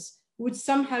settlers would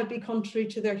somehow be contrary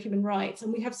to their human rights.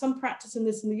 And we have some practice in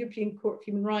this in the European Court of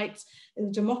Human Rights,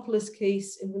 in the Demopoulos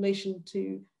case in relation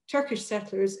to Turkish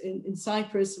settlers in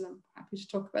Cyprus, and I'm happy to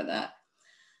talk about that.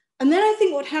 And then I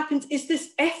think what happens is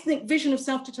this ethnic vision of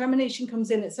self-determination comes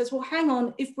in. It says, well, hang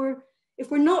on, if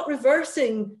we're not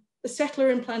reversing the settler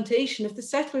implantation, if the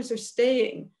settlers are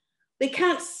staying, they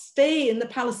can't stay in the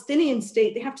Palestinian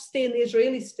state, they have to stay in the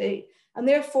Israeli state. And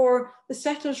therefore, the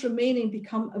settlers remaining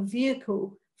become a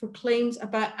vehicle for claims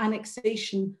about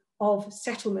annexation of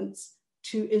settlements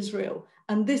to Israel.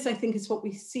 And this, I think, is what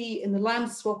we see in the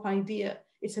land swap idea.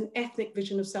 It's an ethnic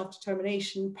vision of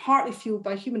self-determination, partly fueled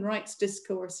by human rights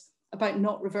discourse about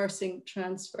not reversing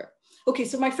transfer. Okay,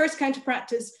 so my first counter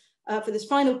practice for this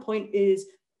final point is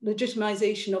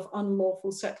legitimization of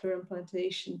unlawful settler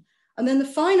implantation. And then the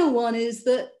final one is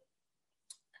that,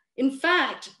 in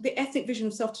fact, the ethnic vision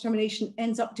of self-determination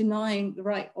ends up denying the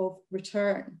right of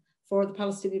return for the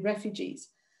Palestinian refugees.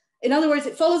 In other words,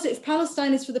 it follows that if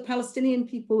Palestine is for the Palestinian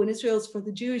people and Israel is for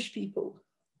the Jewish people,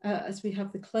 as we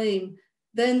have the claim,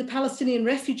 then the Palestinian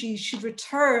refugees should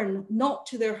return not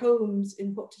to their homes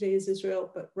in what today is Israel,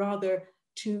 but rather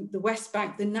to the West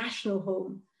Bank, the national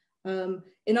home.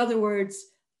 In other words,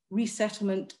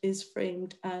 resettlement is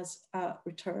framed as a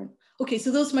return. Okay,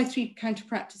 so those are my three counter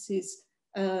practices: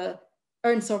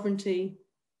 earned sovereignty,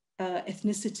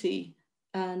 ethnicity,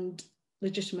 and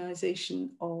legitimization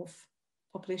of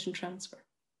population transfer.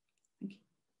 Thank you.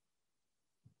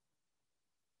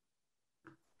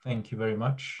 Thank you very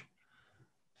much.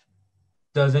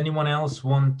 Does anyone else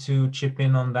want to chip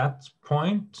in on that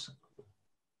point?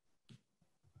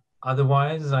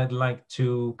 Otherwise, I'd like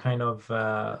to kind of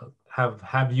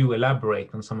have you elaborate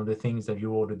on some of the things that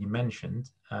you already mentioned.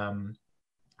 And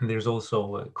there's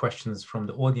also questions from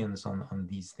the audience on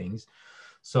these things.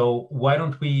 So why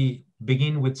don't we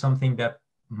begin with something that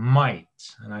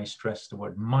might, and I stress the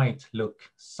word might, look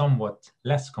somewhat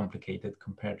less complicated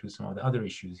compared to some of the other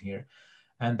issues here,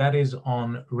 and that is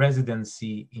on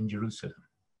residency in Jerusalem.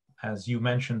 As you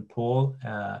mentioned, Paul,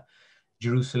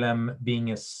 Jerusalem being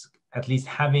at least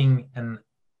having a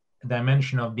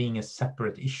dimension of being a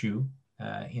separate issue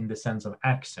in the sense of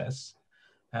access.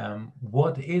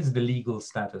 What is the legal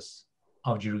status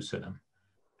of Jerusalem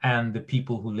and the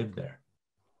people who live there?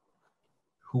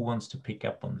 Who wants to pick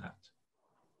up on that?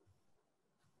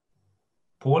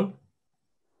 Paul?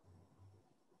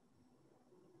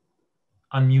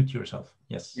 Unmute yourself.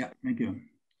 Yes. Yeah, thank you.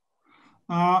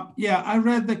 Yeah, I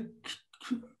read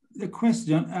the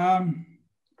question.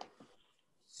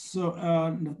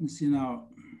 Let me see now.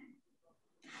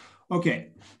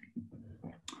 Okay.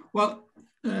 Well,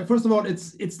 first of all,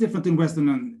 it's different in Western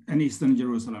and Eastern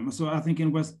Jerusalem. So I think in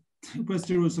West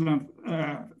Jerusalem,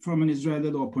 from an Israeli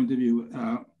law point of view,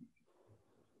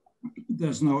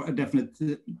 there's no definite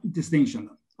distinction.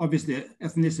 Obviously,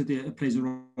 ethnicity plays a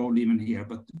role even here,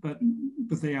 but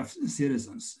they are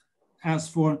citizens. As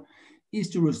for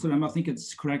East Jerusalem, I think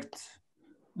it's correct,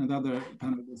 and other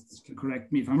panelists can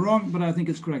correct me if I'm wrong, but I think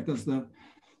it's correct as the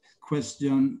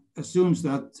question assumes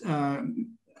that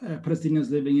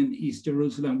Palestinians living in East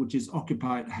Jerusalem, which is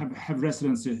occupied, have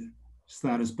residency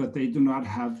status, but they do not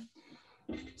have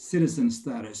citizen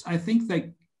status. I think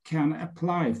they can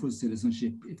apply for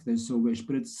citizenship if they so wish,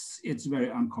 but it's very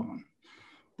uncommon.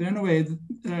 But anyway,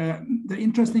 the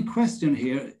interesting question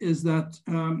here is that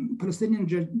Palestinian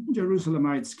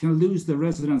Jerusalemites can lose their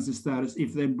residency status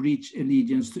if they breach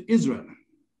allegiance to Israel.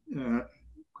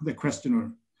 The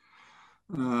questioner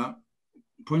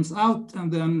points out,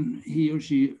 and then he or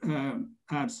she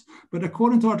adds, but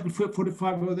according to Article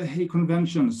 45 of the Hague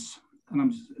Conventions, and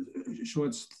I'm sure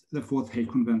it's the fourth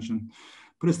Hague Convention,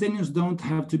 Palestinians don't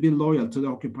have to be loyal to the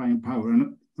occupying power.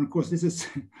 And of course, this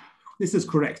is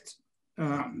correct.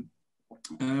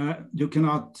 You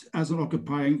cannot, as an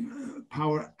occupying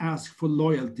power, ask for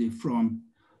loyalty from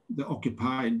the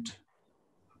occupied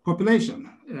population,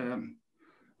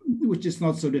 which is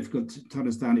not so difficult to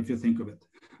understand if you think of it.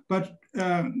 But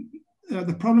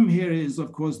the problem here is,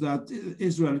 of course, that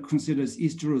Israel considers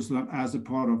East Jerusalem as a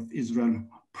part of Israel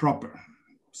proper.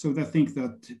 So they think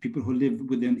that people who live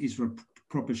within Israel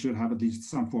proper should have at least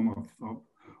some form of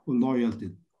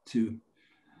loyalty to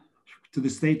the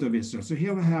state of Israel. So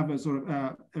here we have a sort of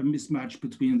a mismatch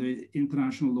between the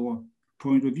international law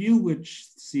point of view, which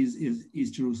sees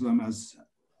East Jerusalem as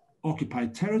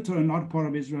occupied territory, not part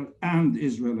of Israel, and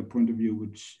Israeli point of view,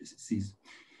 which sees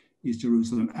East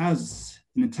Jerusalem as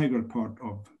an integral part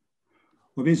of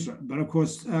Israel. But of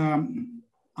course,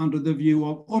 under the view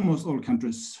of almost all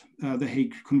countries, the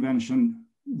Hague Convention,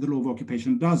 the law of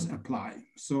occupation does apply.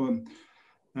 So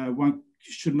one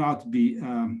should not be,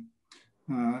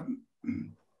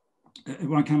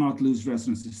 one cannot lose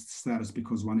residency status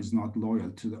because one is not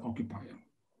loyal to the occupier.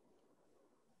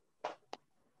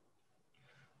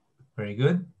 Very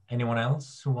good. Anyone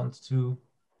else who wants to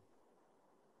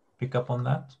pick up on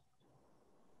that?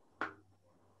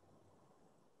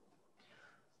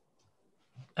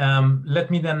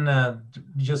 Let me then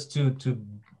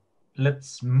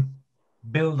let's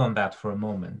build on that for a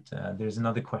moment. There's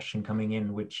another question coming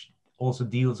in which also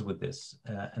deals with this.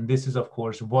 And this is, of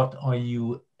course, what are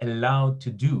you allowed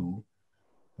to do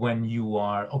when you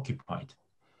are occupied?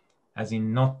 As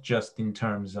in not just in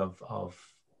terms of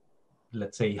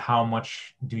let's say, how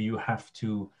much do you have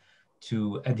to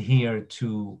adhere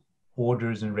to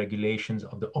orders and regulations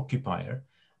of the occupier,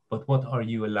 but what are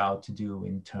you allowed to do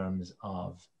in terms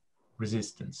of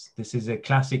resistance? This is a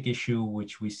classic issue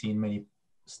which we see in many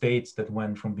states that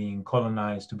went from being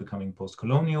colonized to becoming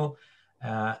post-colonial.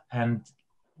 And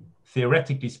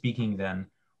theoretically speaking then,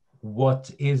 what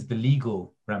is the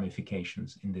legal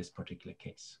ramifications in this particular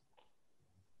case?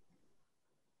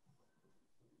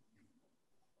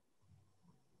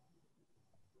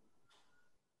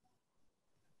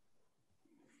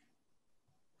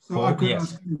 So I could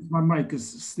ask if my mic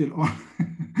is still on.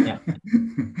 Yeah.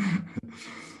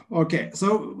 Okay,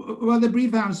 so well, the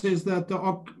brief answer is that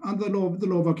under the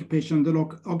law of occupation, the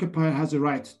occupier has a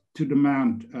right to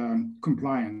demand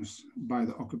compliance by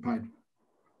the occupied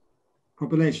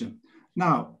population.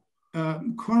 Now,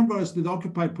 conversely, the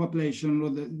occupied population or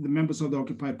the members of the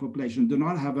occupied population do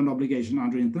not have an obligation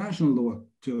under international law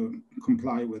to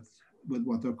comply with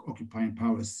what the occupying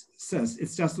power says.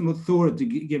 It's just an authority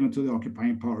given to the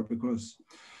occupying power, because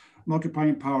an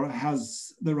occupying power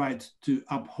has the right to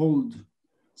uphold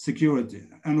security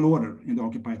and order in the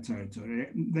occupied territory.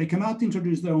 They cannot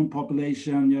introduce their own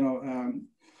population,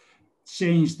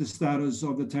 change the status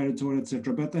of the territory,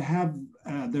 etc., but they have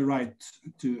the right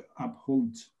to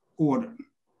uphold order.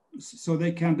 So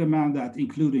they can demand that,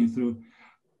 including through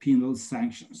penal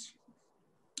sanctions.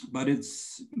 But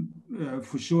it's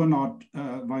for sure not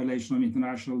a violation of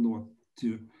international law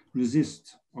to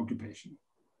resist occupation.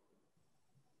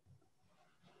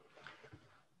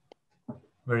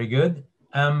 Very good.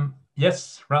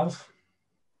 Yes, Ralph?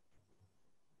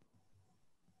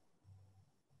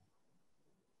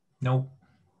 No.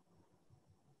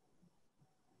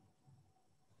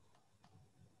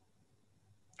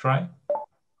 Try.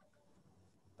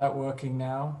 That working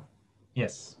now?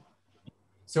 Yes.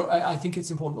 So I think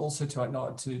it's important also to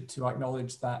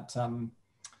acknowledge that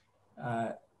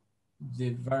the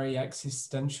very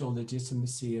existential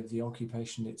legitimacy of the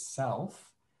occupation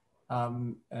itself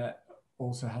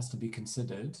also has to be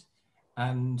considered.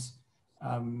 And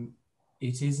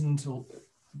it isn't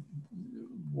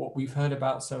what we've heard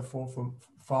about so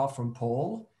far from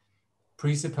Paul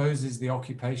presupposes the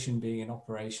occupation being in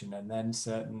operation and then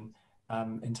certain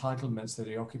entitlements that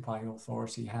the occupying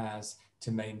authority has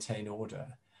to maintain order.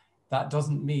 That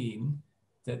doesn't mean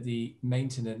that the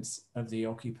maintenance of the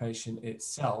occupation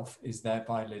itself is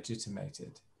thereby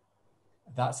legitimated.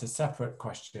 That's a separate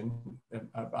question.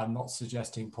 I'm not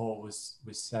suggesting Paul was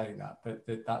saying that, but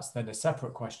that's then a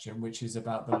separate question, which is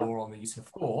about the law on the use of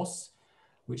force,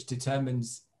 which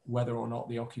determines whether or not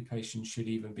the occupation should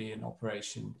even be in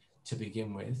operation to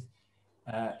begin with,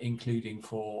 including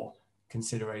for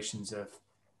considerations of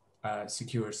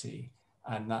security.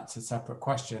 And that's a separate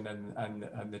question,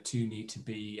 and the two need to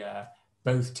be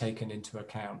both taken into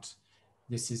account.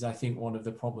 This is, I think, one of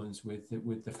the problems with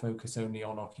the focus only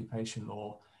on occupation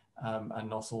law and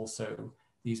not also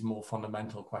these more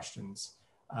fundamental questions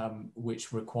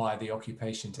which require the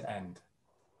occupation to end.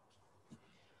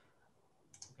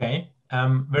 Okay,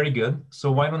 very good.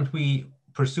 So why don't we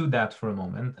pursue that for a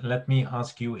moment? Let me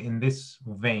ask you in this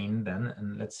vein then,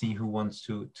 and let's see who wants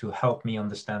to help me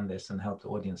understand this and help the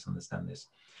audience understand this.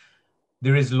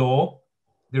 There is law.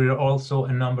 There are also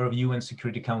a number of UN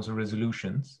Security Council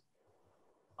resolutions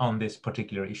on this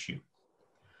particular issue.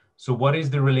 So what is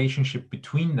the relationship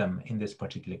between them in this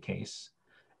particular case?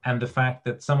 And the fact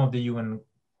that some of the UN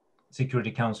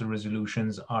Security Council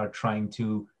resolutions are trying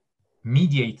to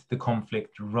mediate the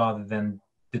conflict rather than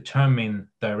determine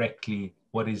directly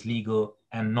what is legal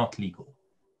and not legal,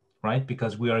 right?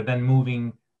 Because we are then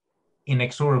moving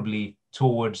inexorably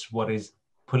towards what is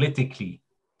politically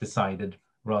decided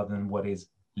rather than what is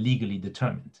legally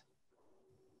determined.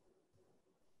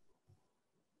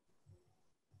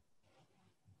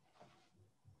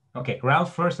 Okay,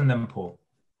 Ralph first and then Paul.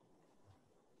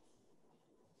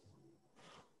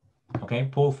 Okay,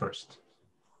 Paul first.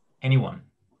 Anyone?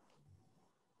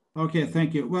 Okay,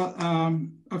 thank you. Well,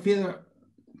 I feel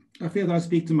that I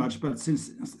speak too much, but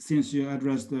since you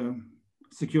addressed the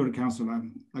Security Council,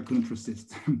 I couldn't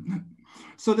resist.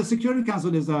 So the Security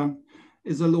Council is a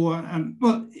law, and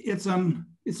well, it's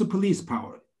a police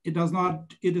power. It is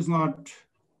not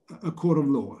a court of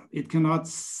law. It cannot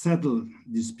settle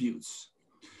disputes.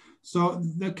 So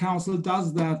the council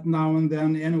does that now and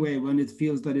then anyway, when it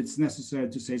feels that it's necessary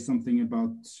to say something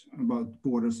about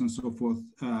borders and so forth,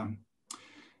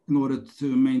 in order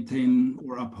to maintain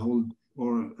or uphold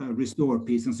or restore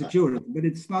peace and security. But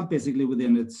it's not basically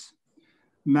within its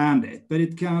mandate, but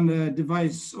it can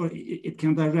devise or it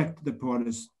can direct the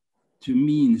parties to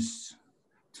means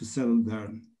to settle their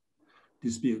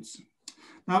disputes.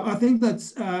 Now, I think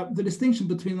that's the distinction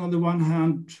between, on the one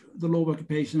hand, the law of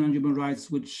occupation and human rights,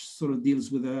 which sort of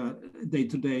deals with the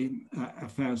day-to-day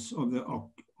affairs of the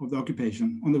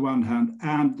occupation, on the one hand,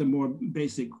 and the more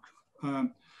basic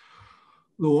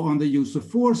law on the use of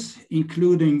force,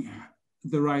 including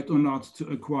the right or not to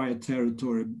acquire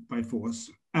territory by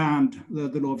force, and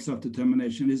the law of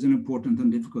self-determination is an important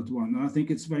and difficult one. And I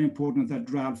think it's very important that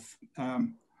Ralph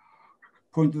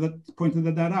pointed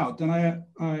that out. And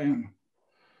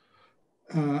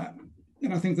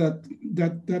I think that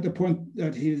the point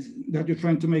that you're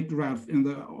trying to make, Ralph, in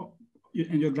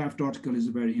your draft article is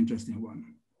a very interesting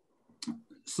one.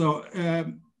 So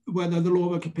whether the law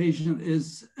of occupation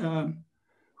is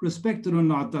respected or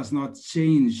not does not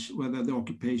change whether the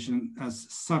occupation as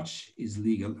such is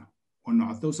legal or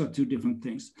not. Those are two different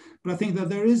things. But I think that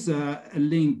there is a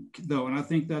link, though, and I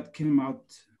think that came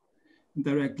out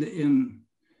directly in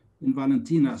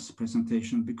Valentina's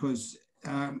presentation, because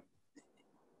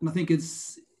and I think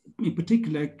it's in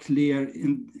particular clear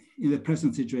in the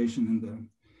present situation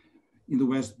in the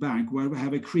West Bank, where we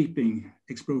have a creeping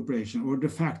expropriation or de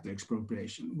facto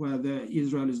expropriation, where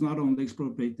Israel is not only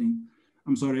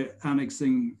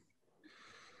annexing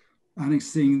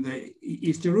the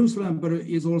East Jerusalem, but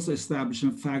is also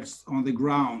establishing facts on the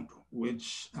ground,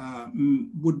 which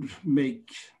would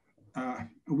make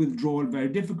withdrawal very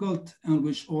difficult, and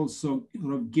which also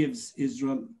sort of gives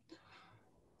Israel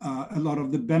a lot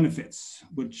of the benefits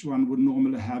which one would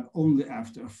normally have only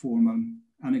after a formal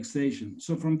annexation.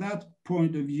 So from that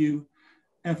point of view,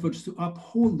 efforts to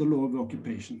uphold the law of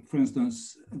occupation, for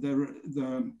instance,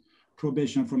 the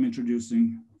prohibition from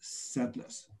introducing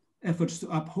settlers, efforts to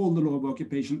uphold the law of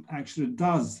occupation actually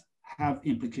does have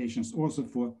implications also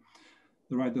for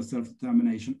the right of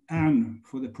self-determination and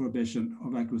for the prohibition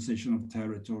of acquisition of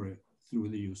territory through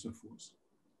the use of force.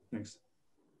 Thanks.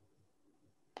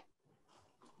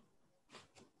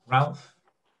 Ralph?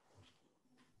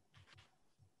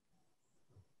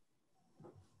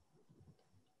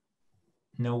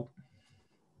 No.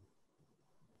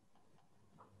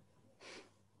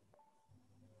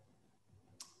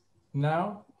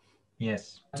 Now?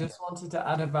 Yes. I just wanted to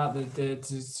add about the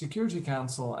Security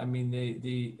Council. I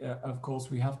mean, of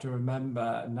course, we have to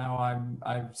remember, now I'm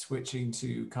switching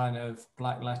to kind of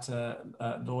black letter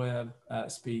lawyer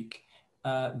speak,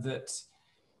 that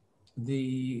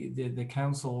the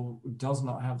council does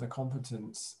not have the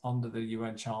competence under the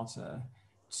UN Charter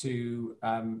to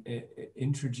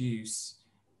introduce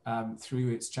through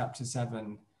its Chapter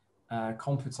 7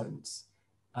 competence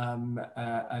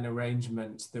an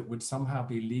arrangement that would somehow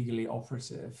be legally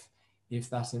operative if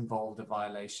that involved a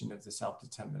violation of the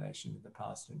self-determination of the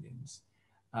Palestinians.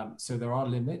 So there are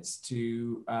limits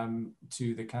to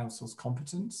the council's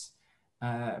competence,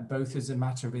 both as a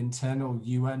matter of internal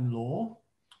UN law,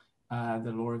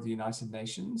 the law of the United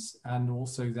Nations, and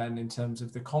also then in terms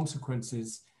of the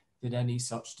consequences that any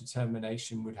such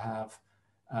determination would have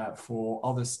for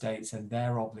other states and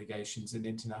their obligations in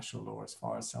international law as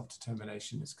far as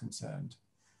self-determination is concerned.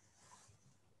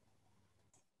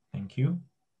 Thank you.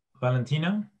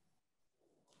 Valentina?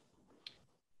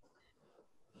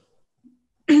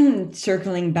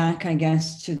 Circling back, I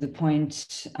guess, to the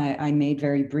point I made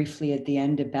very briefly at the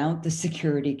end about the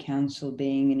Security Council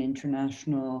being an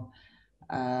international,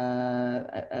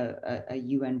 a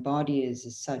UN body is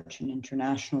as such an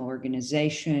international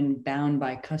organization bound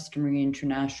by customary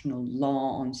international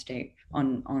law on state,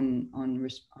 on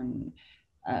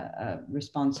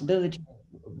responsibility,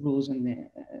 rules on the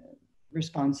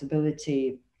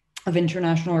responsibility of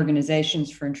international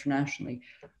organizations for internationally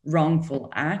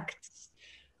wrongful acts.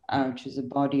 which is a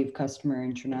body of customary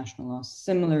international law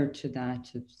similar to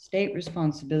that of state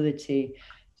responsibility.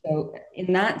 So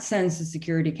in that sense, the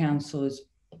Security Council is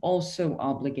also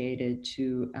obligated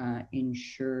to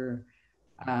ensure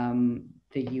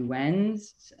the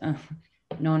UN's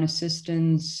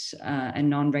non-assistance and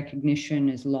non-recognition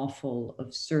as lawful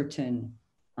of certain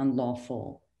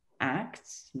unlawful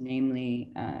acts,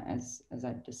 namely, as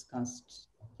I've discussed,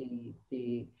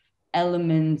 the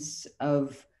elements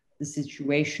of the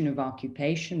situation of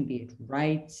occupation, be it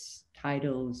rights,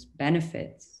 titles,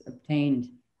 benefits obtained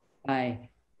by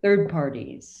third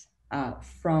parties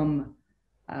from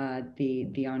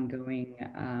the ongoing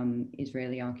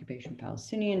Israeli occupation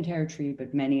Palestinian territory,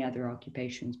 but many other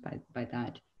occupations by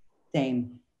that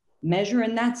same measure.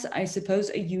 And that's, I suppose,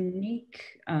 a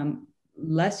unique,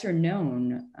 lesser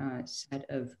known set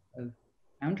of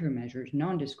countermeasures,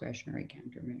 non-discretionary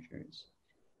countermeasures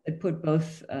that put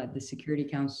both the Security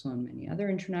Council and many other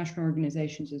international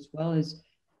organizations, as well as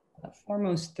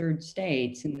foremost third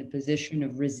states, in the position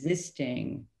of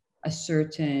resisting a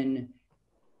certain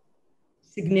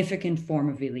significant form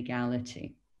of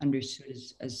illegality, understood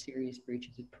as serious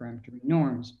breaches of peremptory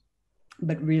norms.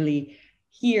 But really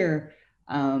here,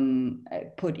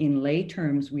 put in lay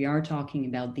terms, we are talking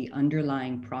about the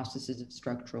underlying processes of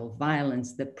structural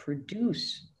violence that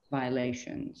produce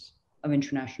violations of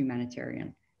international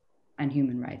humanitarian and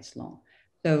human rights law.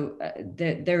 So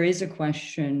there is a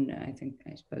question, I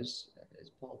suppose, as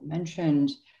Paul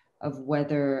mentioned, of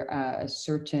whether a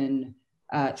certain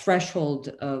threshold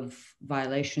of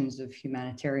violations of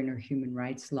humanitarian or human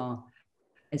rights law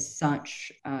as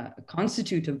such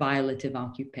constitute a violative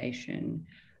occupation.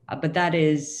 But that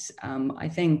is, I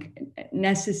think,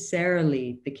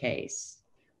 necessarily the case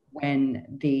when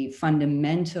the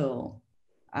fundamental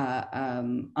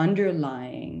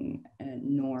underlying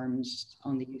norms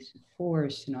on the use of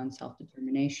force and on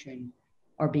self-determination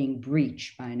are being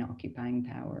breached by an occupying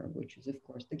power, which is of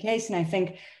course the case. And I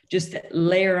think just to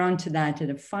layer onto that at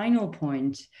a final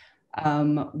point,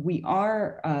 we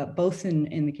are both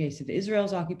in the case of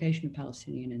Israel's occupation of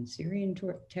Palestinian and Syrian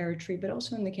territory, but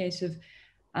also in the case of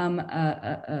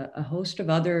a host of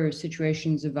other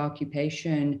situations of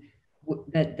occupation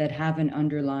that have an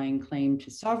underlying claim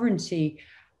to sovereignty.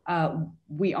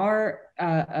 We are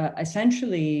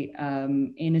essentially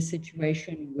in a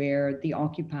situation where the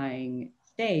occupying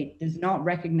state does not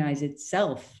recognize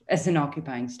itself as an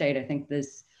occupying state. I think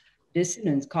this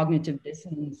dissonance, cognitive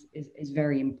dissonance, is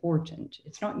very important.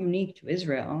 It's not unique to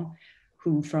Israel,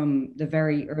 who from the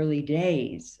very early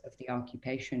days of the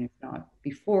occupation, if not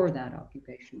before that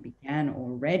occupation began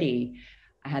already,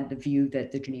 had the view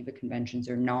that the Geneva Conventions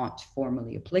are not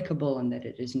formally applicable and that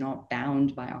it is not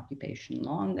bound by occupation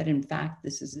law, and that in fact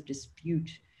this is a dispute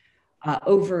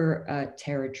over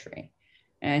territory.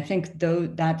 And I think though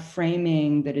that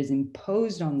framing that is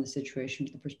imposed on the situation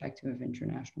to the perspective of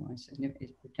international law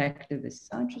is protective as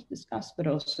such as discussed, but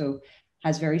also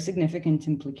has very significant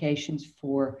implications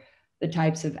for the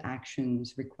types of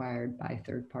actions required by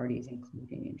third parties,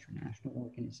 including international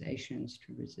organizations,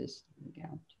 to resist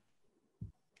illegality.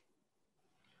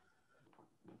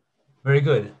 Very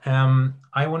good.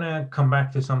 I want to come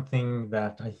back to something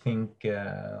that I think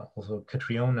also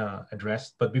Catriona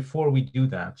addressed, but before we do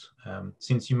that,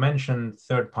 since you mentioned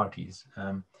third parties,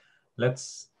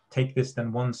 let's take this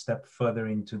then one step further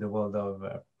into the world of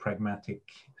pragmatic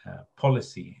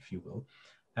policy, if you will.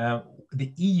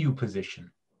 The EU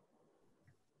position,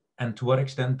 and to what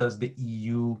extent does the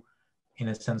EU, in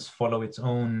a sense, follow its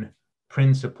own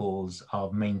principles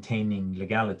of maintaining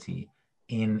legality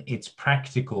in its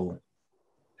practical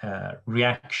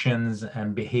reactions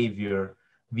and behavior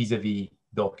vis-a-vis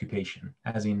the occupation,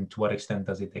 as in to what extent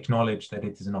does it acknowledge that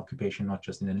it is an occupation not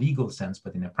just in a legal sense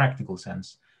but in a practical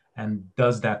sense, and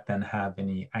does that then have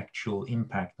any actual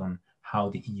impact on how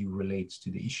the EU relates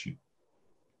to the issue?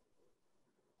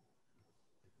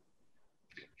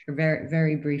 Sure,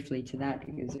 very briefly to that,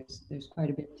 because there's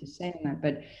quite a bit to say on that.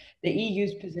 But the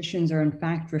EU's positions are in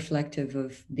fact reflective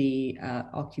of the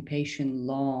occupation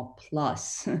law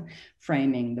plus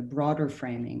framing, the broader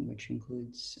framing, which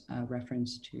includes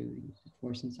reference to use of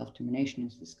force and self-determination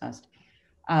as discussed.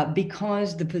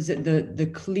 Because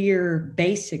the clear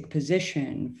basic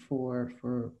position for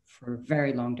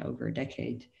very long, over a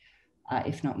decade,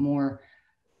 if not more,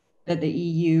 that the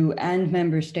EU and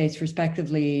member states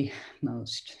respectively,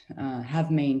 most, have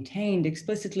maintained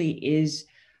explicitly is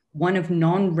one of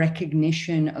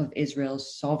non-recognition of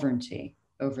Israel's sovereignty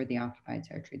over the occupied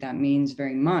territory. That means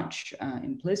very much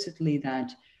implicitly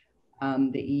that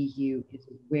the EU is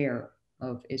aware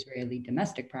of Israeli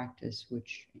domestic practice,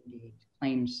 which indeed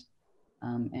claims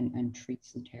and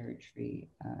treats the territory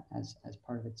as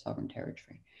part of its sovereign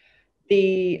territory.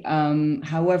 The,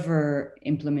 however,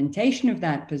 implementation of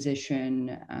that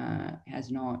position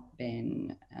has not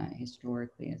been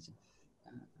historically, as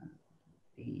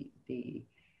the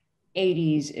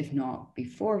 80s, if not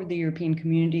before the European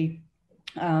community,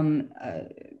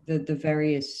 the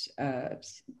various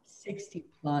 60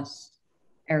 plus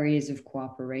areas of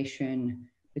cooperation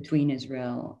between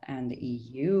Israel and the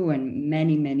EU, and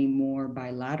many, many more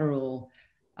bilateral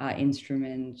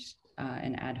instruments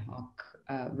and ad hoc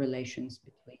relations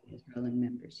between Israel and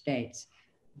member states.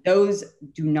 Those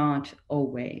do not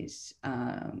always,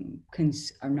 are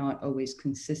not always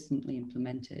consistently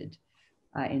implemented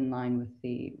in line with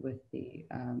the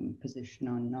position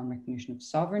on non-recognition of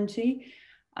sovereignty.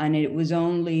 And it was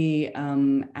only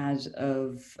as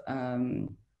of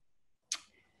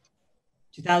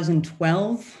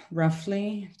 2012,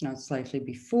 roughly, not slightly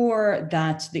before,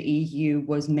 that the EU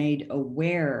was made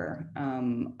aware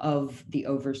of the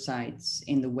oversights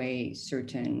in the way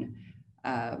certain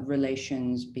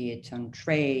relations, be it on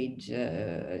trade,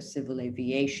 civil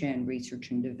aviation,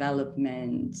 research and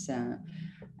development,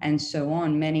 and so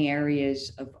on, many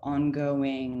areas of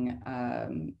ongoing,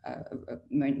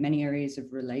 many areas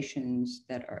of relations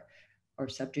that are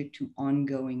subject to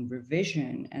ongoing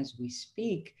revision as we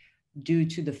speak, due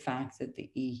to the fact that the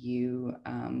EU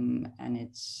and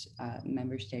its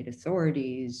member state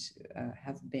authorities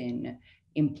have been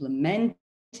implementing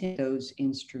those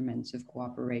instruments of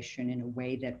cooperation in a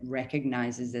way that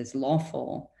recognizes as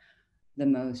lawful the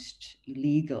most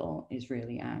illegal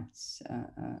Israeli acts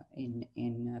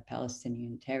in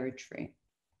Palestinian territory.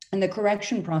 And the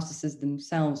correction processes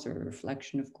themselves are a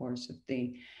reflection, of course,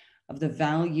 of the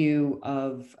value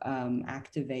of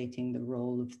activating the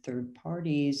role of third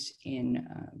parties in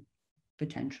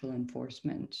potential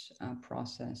enforcement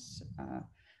process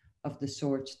of the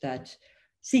sort that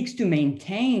seeks to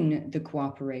maintain the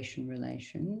cooperation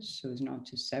relations so as not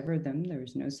to sever them. There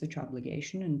is no such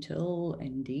obligation until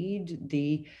indeed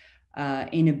the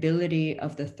inability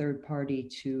of the third party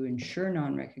to ensure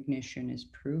non-recognition is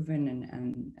proven,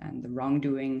 and the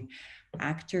wrongdoing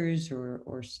actors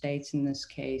or states in this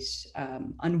case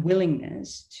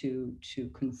unwillingness to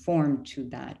conform to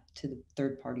the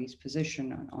third party's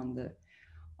position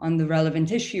on the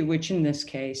relevant issue, which in this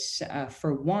case,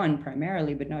 for one,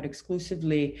 primarily, but not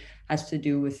exclusively, has to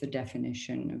do with the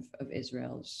definition of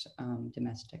Israel's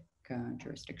domestic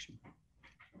jurisdiction.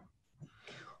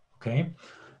 Okay.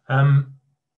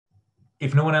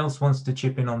 If no one else wants to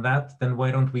chip in on that, then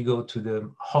why don't we go to the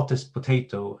hottest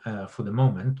potato for the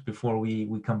moment before we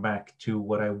come back to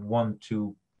what I want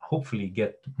to hopefully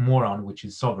get more on, which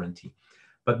is sovereignty.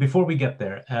 But before we get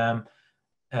there,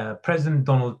 President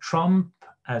Donald Trump,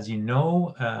 as you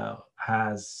know,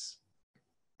 has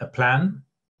a plan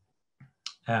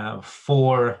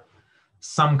for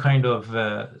some kind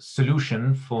of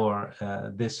solution for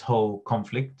this whole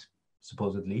conflict,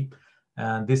 supposedly.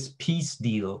 This peace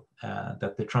deal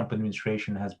that the Trump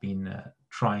administration has been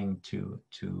trying to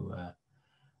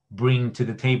bring to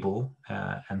the table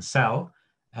and sell.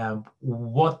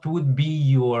 What would be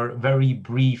your very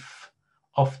brief,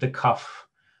 off-the-cuff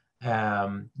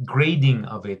grading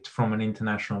of it from an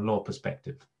international law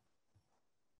perspective?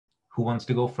 Who wants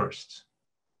to go first?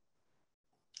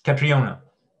 Catriona.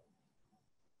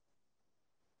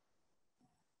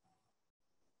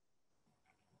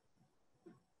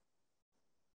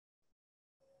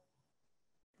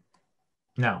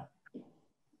 Now.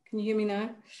 Can you hear me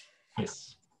now?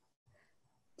 Yes.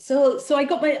 So I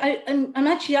got I'm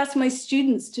actually asking my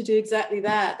students to do exactly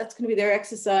that. That's going to be their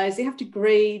exercise. They have to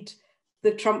grade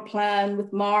the Trump plan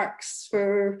with marks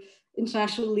for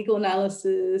international legal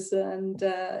analysis, and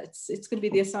it's going to be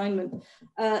the assignment.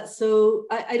 So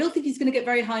I don't think he's going to get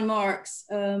very high marks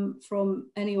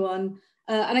from anyone.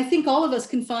 And I think all of us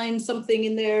can find something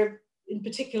in there in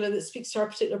particular that speaks to our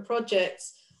particular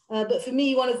projects. But for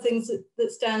me, one of the things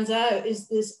that stands out is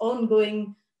this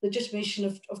ongoing legitimation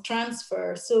of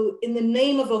transfer. So in the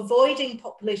name of avoiding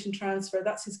population transfer,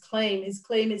 that's his claim. His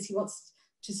claim is he wants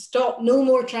to stop no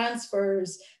more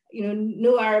transfers,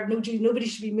 no Arab, no Jew, nobody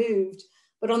should be moved.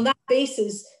 But on that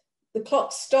basis, the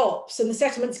clock stops and the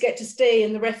settlements get to stay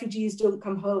and the refugees don't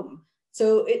come home.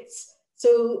 So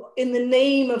in the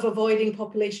name of avoiding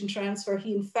population transfer,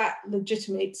 he in fact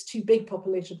legitimates two big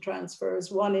population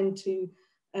transfers, one into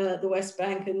the West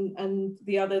Bank and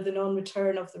the other, the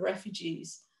non-return of the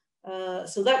refugees.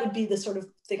 So that would be the sort of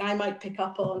thing I might pick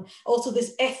up on. Also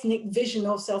this ethnic vision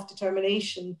of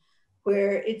self-determination,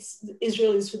 where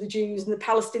Israel is for the Jews and the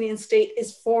Palestinian state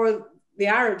is for the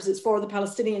Arabs, it's for the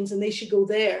Palestinians and they should go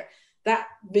there. That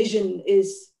vision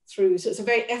is through. So it's a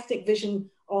very ethnic vision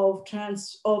of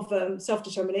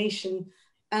self-determination,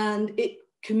 and it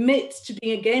commits to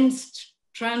being against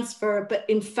transfer, but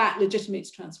in fact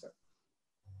legitimates transfer.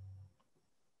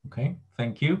 Okay,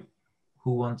 thank you.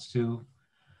 Who wants to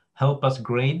help us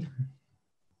grade?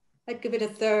 I'd give it a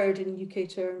 3rd in UK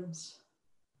terms,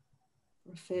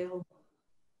 or fail.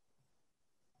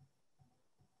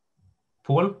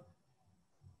 Paul?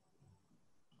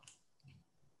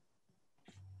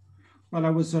 Well, I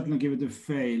would certainly give it a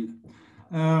fail.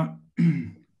 To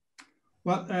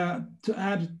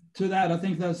add to that, I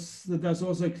think there's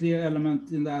also a clear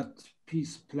element in that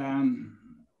peace plan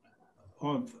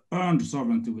of earned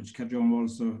sovereignty, which Catriona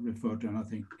also referred to, and I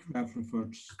think Ralph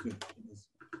referred to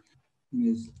in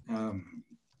his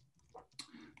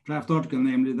draft article,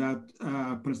 namely that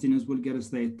Palestinians will get a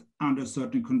state under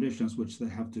certain conditions which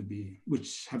have to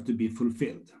be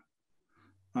fulfilled.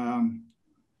 And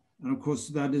of course,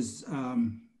 that is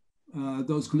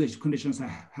those conditions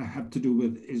have to do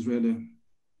with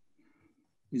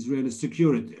Israeli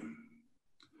security.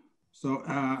 So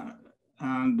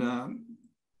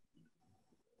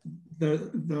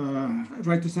the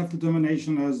right to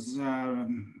self-determination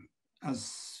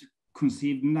as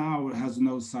conceived now has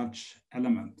no such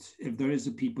element. If there is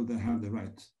a people that have the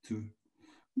right to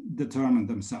determine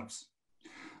themselves.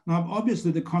 Now,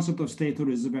 obviously, the concept of statehood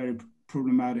is a very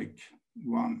problematic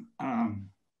one.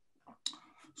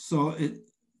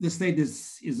 The state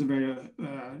is a very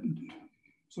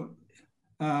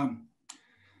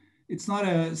it's not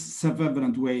a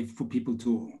self-evident way for people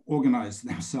to organize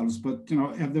themselves, but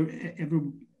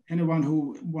anyone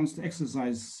who wants to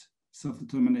exercise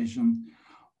self-determination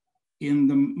in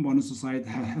the modern society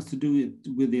has to do it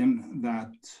within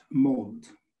that mold,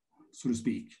 so to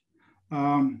speak.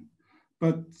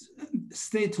 But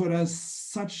statehood as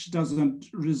such doesn't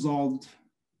resolve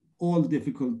all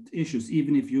difficult issues,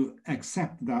 even if you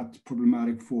accept that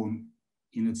problematic form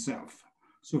in itself.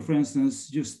 So for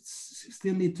instance, you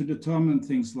still need to determine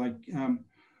things like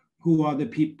who are the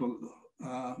people?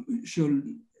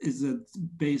 Is it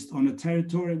based on a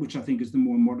territory, which I think is the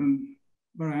more modern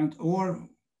variant, or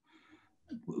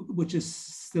which is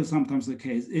still sometimes the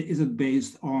case, is it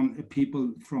based on a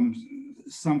people from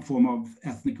some form of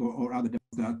ethnic or other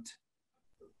that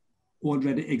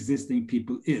already existing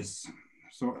people is?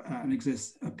 So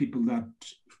a people that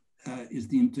is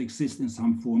deemed to exist in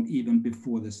some form even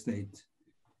before the state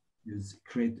is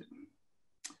created.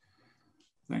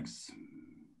 Thanks.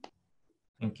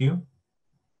 Thank you.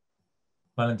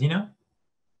 Valentina?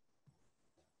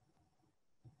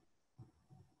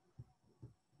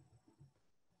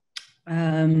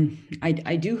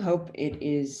 I do hope it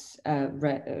is,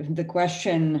 the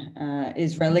question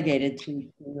is relegated to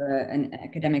an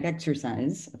academic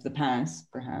exercise of the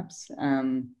past, perhaps.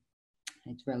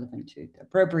 It's relevant to,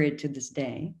 appropriate to this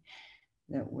day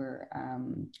that we're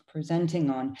presenting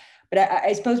on. But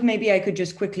I suppose maybe I could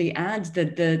just quickly add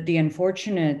that the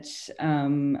unfortunate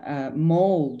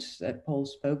mold that Paul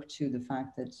spoke to, the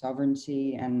fact that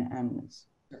sovereignty and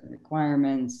certain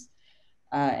requirements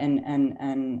and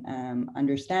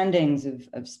understandings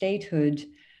of statehood,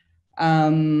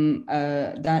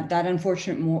 that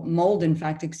unfortunate mold, in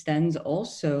fact, extends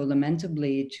also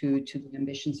lamentably to the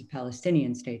ambitions of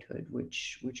Palestinian statehood,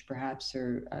 which perhaps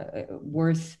are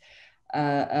worth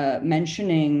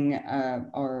mentioning,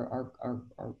 are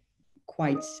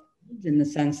quite in the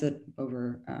sense that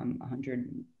over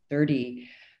 130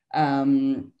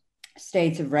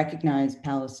 states have recognized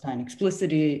Palestine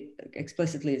explicitly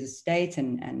as a state,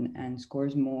 and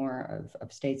scores more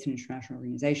of states and international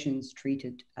organizations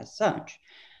treated as such.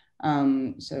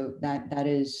 So that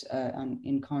is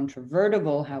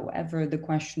incontrovertible. However, the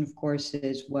question, of course,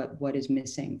 is what is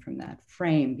missing from that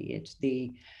frame, be it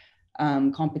the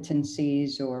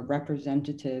competencies or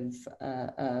representative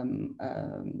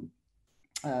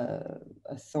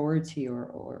authority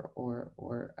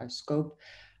or a scope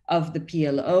of the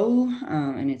PLO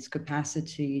and its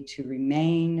capacity to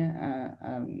remain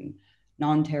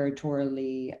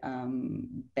non-territorially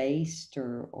based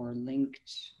or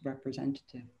linked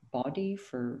representative body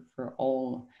for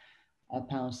all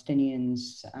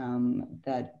Palestinians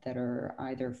that are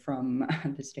either from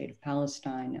the state of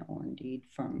Palestine or indeed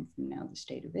from now the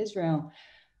state of Israel,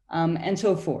 and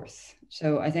so forth.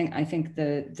 So I think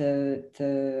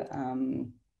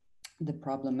the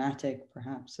problematic,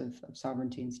 perhaps, of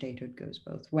sovereignty and statehood goes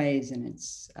both ways, and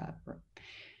it's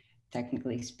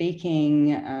technically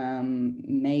speaking,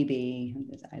 maybe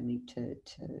I leave to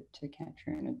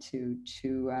Catriona to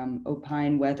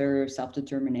opine whether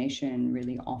self-determination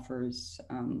really offers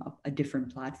a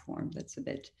different platform that's a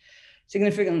bit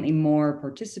significantly more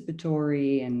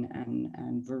participatory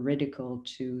and veridical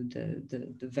to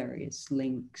the various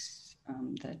links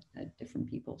that different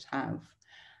peoples have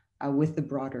with the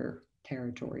broader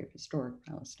territory of historic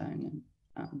Palestine,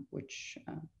 which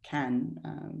can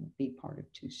be part of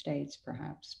two states,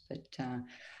 perhaps,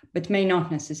 but may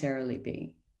not necessarily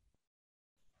be.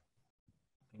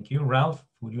 Thank you. Ralph,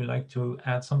 would you like to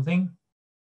add something?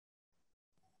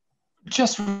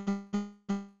 Just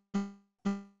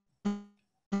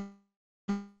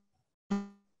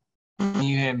can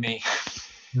you hear me?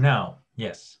 Now,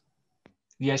 yes.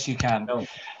 Yes, you can. No.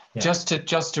 Yeah.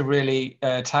 Just to really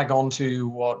tag on to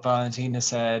what Valentina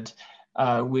said,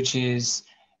 which is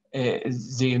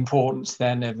the importance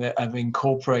then of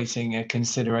incorporating a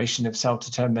consideration of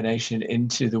self-determination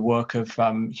into the work of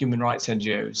human rights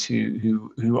NGOs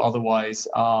who otherwise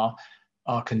are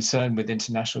concerned with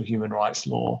international human rights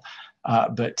law,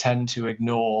 but tend to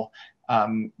ignore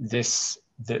the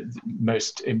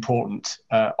most important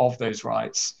of those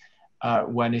rights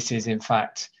when it is in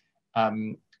fact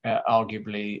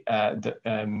arguably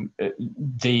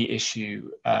the issue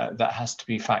that has to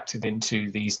be factored into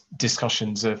these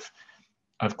discussions of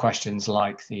questions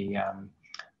like the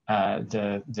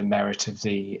merit of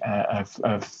the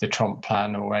Trump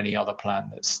plan or any other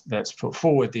plan that's put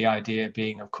forward. The idea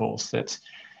being, of course, that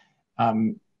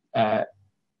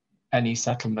any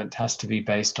settlement has to be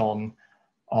based on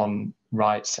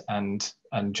rights and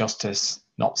justice,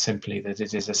 not simply that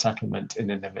it is a settlement in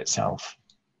and of itself.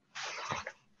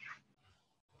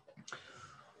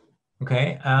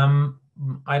 Okay,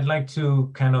 I'd like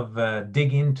to kind of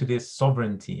dig into this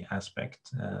sovereignty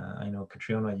aspect. I know,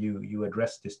 Catriona, you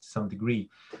addressed this to some degree.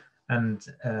 And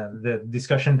the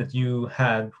discussion that you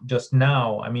had just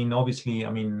now, I mean, obviously,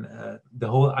 the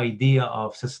whole idea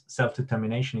of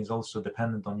self-determination is also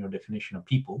dependent on your definition of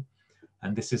people.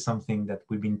 And this is something that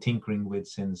we've been tinkering with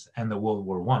since end of World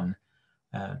War I,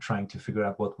 trying to figure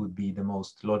out what would be the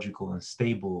most logical and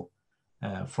stable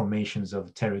formations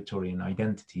of territory and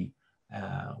identity,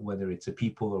 whether it's a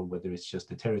people or whether it's just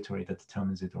the territory that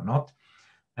determines it or not.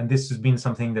 And this has been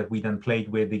something that we then played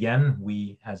with again,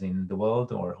 we as in the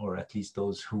world, or at least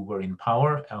those who were in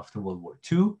power after World War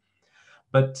II.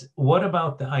 But what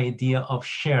about the idea of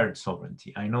shared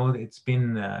sovereignty? I know it's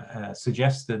been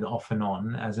suggested off and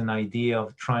on as an idea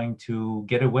of trying to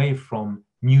get away from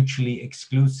mutually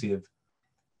exclusive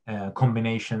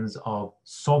combinations of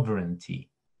sovereignty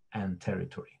and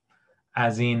territory,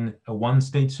 as in a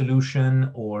one-state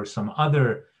solution or some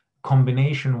other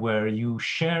combination where you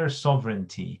share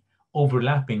sovereignty,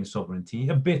 overlapping sovereignty,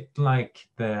 a bit like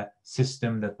the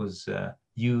system that was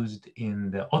used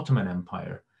in the Ottoman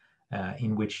Empire,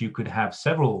 in which you could have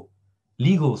several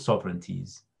legal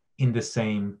sovereignties in the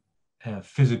same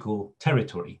physical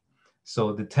territory.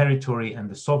 So the territory and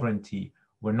the sovereignty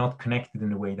were not connected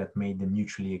in a way that made them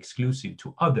mutually exclusive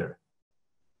to other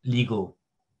legal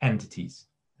entities.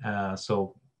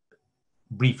 So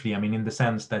briefly, in the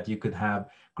sense that you could have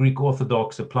Greek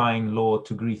Orthodox applying law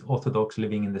to Greek Orthodox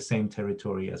living in the same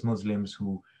territory as Muslims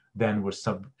who then were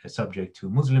subject to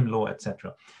Muslim law,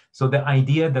 etc. So the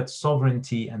idea that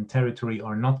sovereignty and territory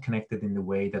are not connected in the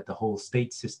way that the whole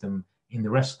state system in the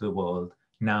rest of the world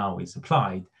now is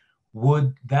applied,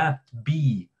 would that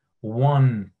be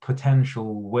one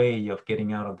potential way of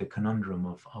getting out of the conundrum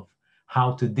of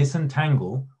how to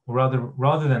disentangle, or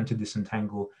rather than to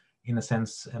disentangle, in a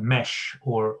sense, mesh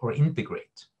or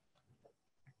integrate?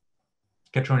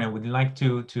 Catriona, would you like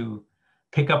to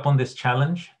pick up on this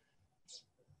challenge?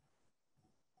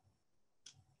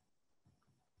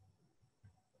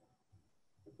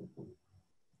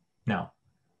 No.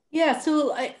 Yeah,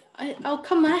 so I'll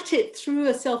come at it through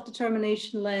a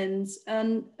self-determination lens.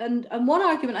 And one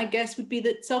argument, I guess, would be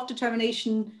that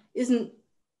self-determination isn't,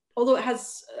 although it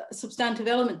has a substantive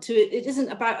element to it, it isn't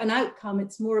about an outcome,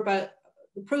 it's more about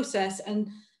the process. And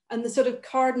the sort of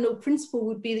cardinal principle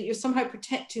would be that you're somehow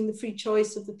protecting the free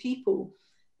choice of the people.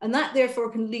 And that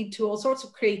therefore can lead to all sorts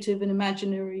of creative and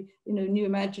imaginary, new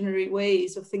imaginary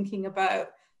ways of thinking about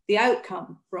the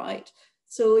outcome, right?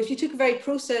 So if you took a very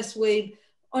process way,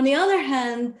 on the other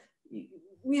hand,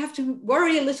 we have to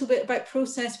worry a little bit about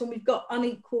process when we've got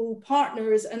unequal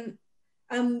partners, and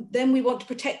then we want to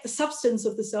protect the substance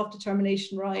of the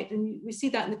self-determination right. And we see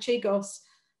that in the Chagos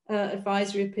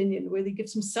advisory opinion, where they give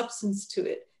some substance to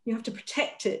it. You have to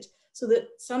protect it so that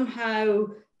somehow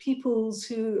peoples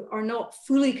who are not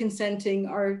fully consenting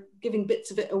are giving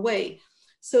bits of it away.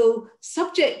 So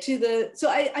subject to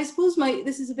I suppose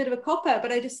this is a bit of a cop-out,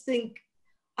 but I just think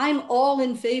I'm all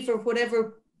in favor of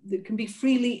whatever that can be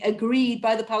freely agreed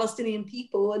by the Palestinian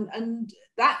people, and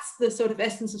that's the sort of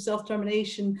essence of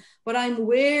self-determination. But I'm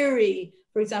wary,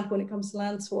 for example, when it comes to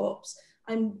land swaps,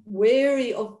 I'm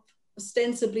wary of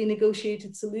ostensibly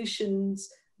negotiated solutions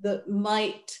that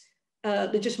might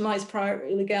legitimize prior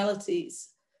illegalities.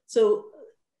 So,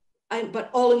 but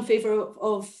all in favor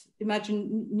of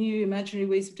new imaginary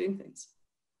ways of doing things,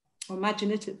 or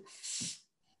imaginative.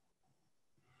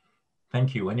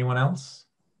 Thank you. Anyone else?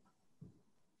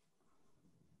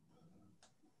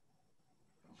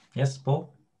 Yes,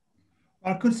 Paul?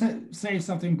 I could say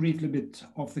something briefly, a bit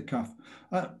off the cuff.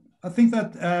 I think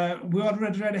that we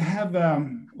already have,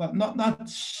 well, not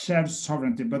shared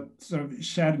sovereignty, but sort of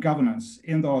shared governance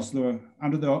in the Oslo,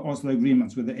 under the Oslo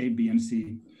agreements with the A, B, and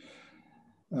C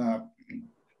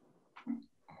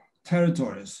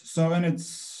territories. So, and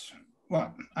it's,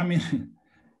 well, I mean,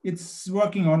 it's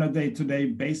working on a day-to-day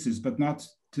basis, but not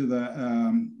to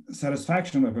the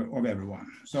satisfaction of everyone.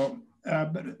 So,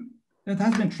 but it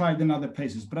has been tried in other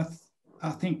places, but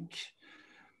I think,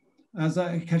 as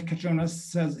Catriona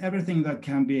says, anything that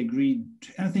can be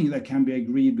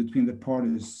agreed between the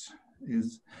parties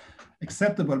is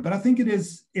acceptable. But I think it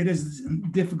is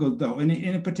difficult, though,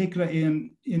 in particular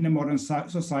in a modern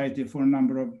society, for a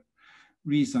number of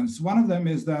reasons. One of them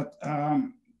is that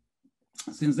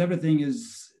since everything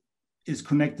is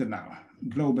connected now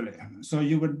globally, so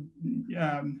you would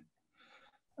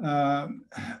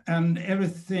and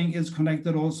everything is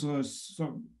connected also,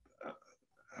 so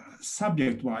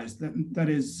subject-wise, that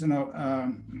is, you know,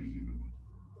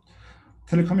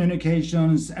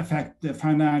 telecommunications affect the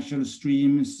financial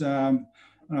streams, and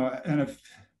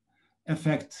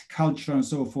affect culture and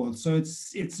so forth. So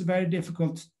it's very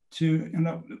difficult to, you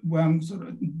know, when sort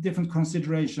of different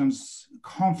considerations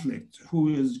conflict, who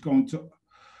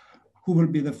will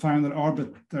be the final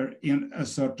arbiter in a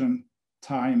certain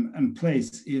time and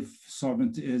place if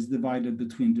sovereignty is divided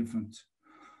between different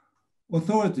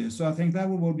authorities. So I think that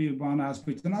will be one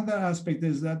aspect. Another aspect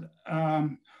is that,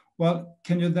 well,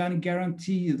 can you then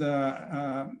guarantee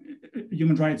the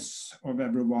human rights of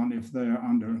everyone if they are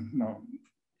under, no,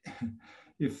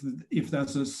 if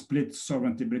there's a split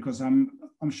sovereignty? Because I'm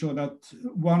sure that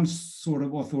one sort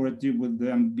of authority would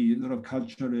then be sort of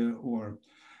culturally or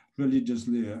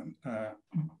religiously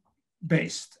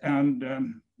based,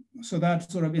 and so that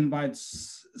sort of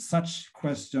invites such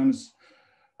questions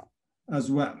as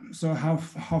well. So how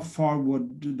far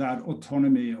would that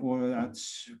autonomy or that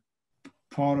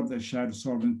part of the shared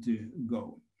sovereignty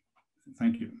go?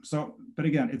 Thank you. So, but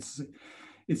again, it's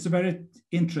a very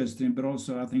interesting, but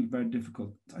also I think very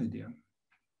difficult idea.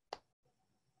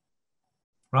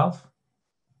 Ralph?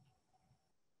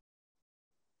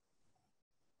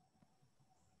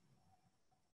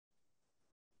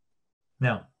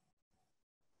 No.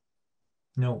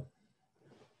 No.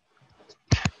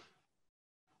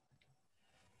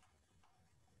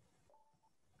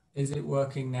 Is it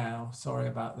working now? Sorry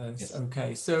about this. Yes.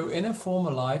 Okay, so in a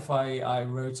former life, I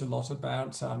wrote a lot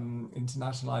about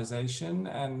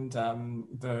internationalization and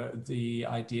the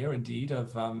idea, indeed,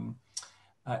 of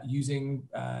using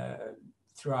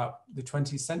throughout the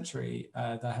 20th century,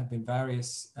 there have been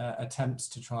various attempts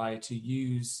to try to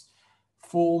use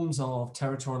forms of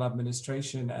territorial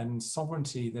administration and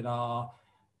sovereignty that are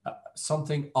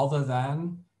something other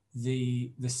than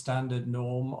the standard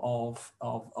norm of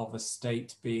a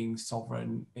state being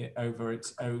sovereign over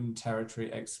its own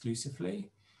territory exclusively,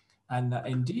 and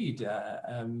indeed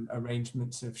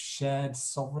arrangements of shared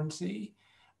sovereignty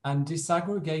and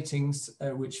disaggregating,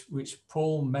 which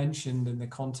Paul mentioned in the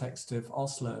context of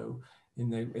Oslo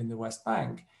in the West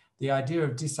Bank, the idea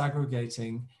of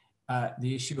disaggregating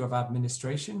the issue of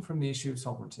administration from the issue of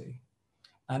sovereignty,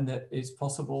 and that it's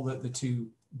possible that the two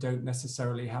don't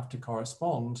necessarily have to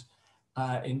correspond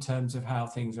in terms of how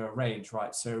things are arranged,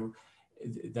 right? So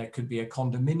there could be a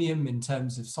condominium in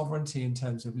terms of sovereignty, in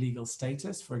terms of legal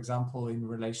status, for example, in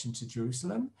relation to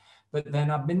Jerusalem, but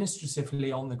then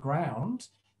administratively on the ground,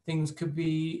 things could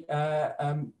be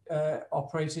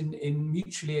operating in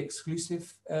mutually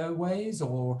exclusive ways,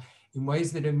 or in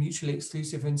ways that are mutually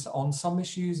exclusive on some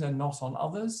issues and not on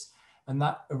others. And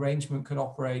that arrangement could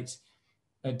operate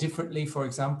differently, for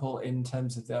example, in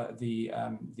terms of the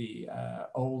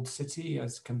old city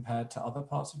as compared to other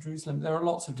parts of Jerusalem. There are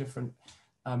lots of different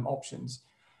options.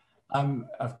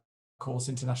 Of course,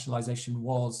 internationalization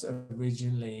was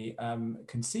originally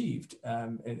conceived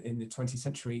in the 20th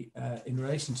century in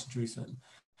relation to Jerusalem.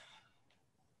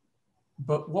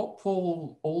 But what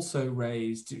Paul also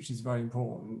raised, which is very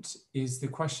important, is the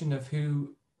question of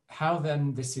how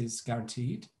then this is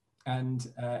guaranteed, and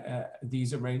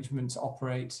these arrangements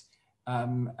operate,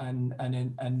 and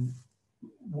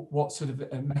what sort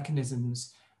of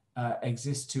mechanisms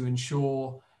exist to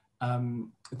ensure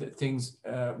that things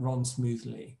run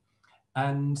smoothly.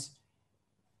 And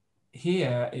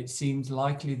here it seems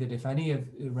likely that if any of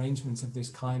arrangements of this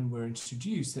kind were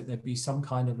introduced, that there'd be some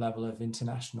kind of level of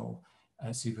international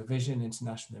supervision,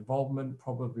 international involvement,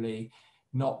 probably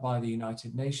not by the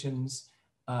United Nations,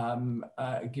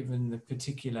 given the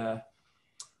particular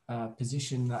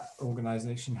position that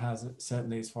organization has,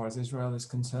 certainly as far as Israel is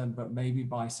concerned, but maybe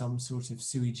by some sort of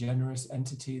sui generis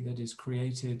entity that is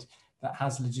created that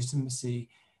has legitimacy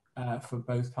for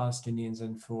both Palestinians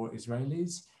and for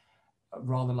Israelis,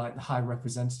 rather like the High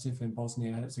Representative in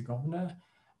Bosnia-Herzegovina.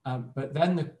 But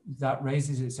then that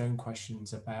raises its own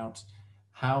questions about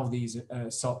how these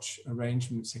such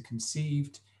arrangements are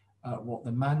conceived, what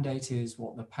the mandate is,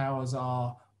 what the powers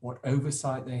are, what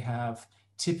oversight they have.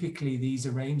 Typically, these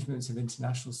arrangements of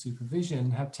international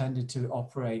supervision have tended to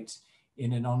operate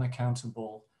in an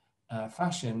unaccountable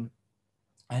fashion,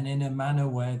 and in a manner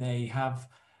where they have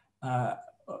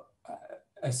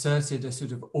asserted a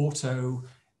sort of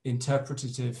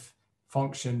auto-interpretative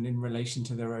function in relation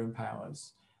to their own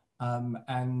powers.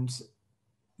 And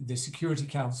the Security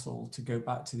Council, to go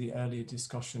back to the earlier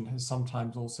discussion, has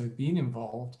sometimes also been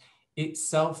involved,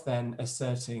 itself then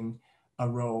asserting a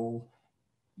role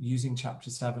using Chapter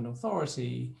 7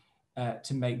 authority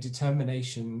to make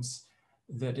determinations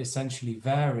that essentially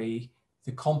vary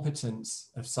the competence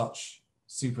of such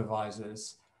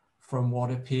supervisors from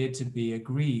what appeared to be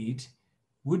agreed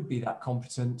would be that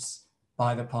competence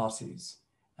by the parties.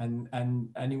 And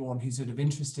anyone who's sort of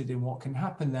interested in what can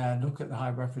happen there, look at the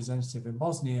High Representative in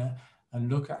Bosnia and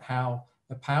look at how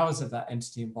the powers of that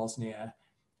entity in Bosnia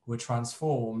were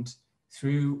transformed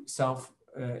through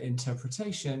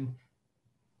self-interpretation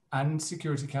and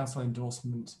Security Council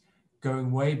endorsement,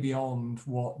 going way beyond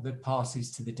what the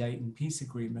parties to the Dayton Peace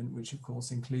Agreement, which of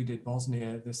course included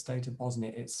Bosnia, the state of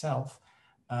Bosnia itself,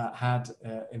 had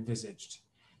envisaged.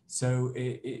 So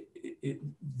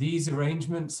these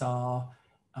arrangements are,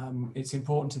 it's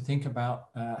important to think about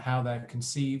how they're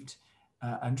conceived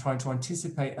and try to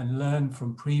anticipate and learn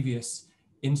from previous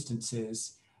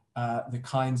instances the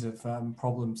kinds of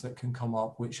problems that can come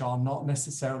up, which are not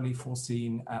necessarily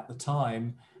foreseen at the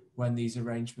time when these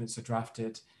arrangements are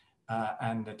drafted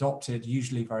and adopted,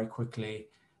 usually very quickly,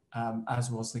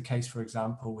 as was the case, for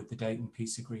example, with the Dayton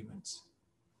Peace Agreements.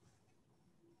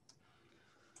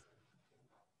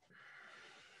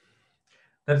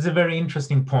 That is a very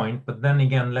interesting point, but then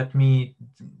again, let me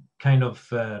kind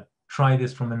of try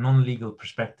this from a non-legal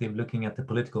perspective, looking at the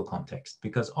political context,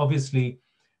 because obviously,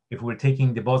 if we're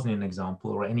taking the Bosnian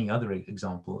example or any other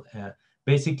example,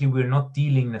 basically we're not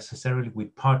dealing necessarily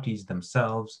with parties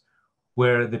themselves,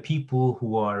 where the people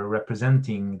who are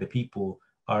representing the people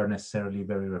are necessarily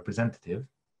very representative.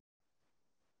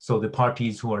 So the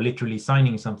parties who are literally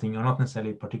signing something are not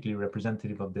necessarily particularly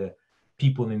representative of the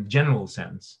people in the general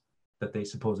sense that they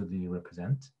supposedly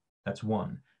represent. That's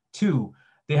one. Two,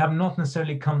 they have not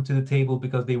necessarily come to the table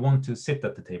because they want to sit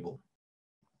at the table,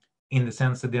 in the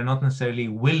sense that they're not necessarily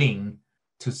willing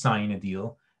to sign a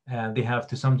deal. They have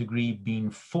to some degree been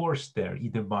forced there,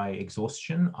 either by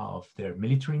exhaustion of their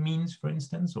military means, for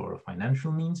instance, or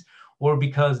financial means, or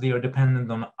because they are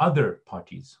dependent on other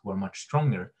parties who are much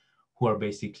stronger, who are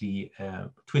basically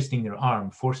twisting their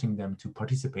arm, forcing them to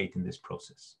participate in this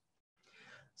process.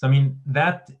 So, I mean,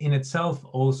 that in itself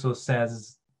also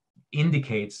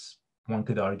indicates, one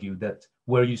could argue, that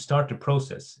where you start a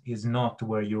process is not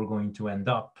where you're going to end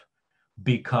up,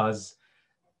 because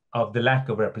of the lack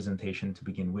of representation to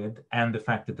begin with, and the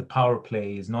fact that the power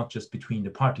play is not just between the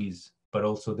parties, but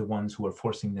also the ones who are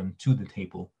forcing them to the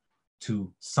table to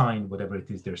sign whatever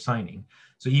it is they're signing.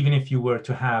 So even if you were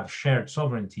to have shared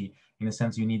sovereignty, in a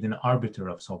sense, you need an arbiter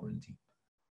of sovereignty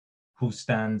who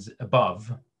stands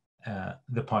above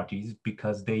the parties,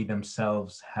 because they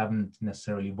themselves haven't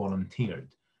necessarily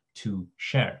volunteered to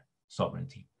share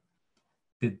sovereignty.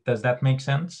 Does that make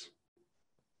sense?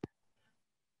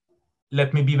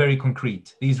 Let me be very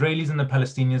concrete. The Israelis and the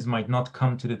Palestinians might not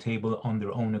come to the table on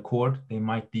their own accord. They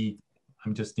might be,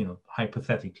 I'm just,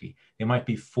 hypothetically, they might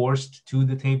be forced to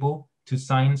the table to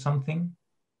sign something.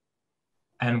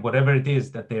 And whatever it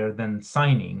is that they are then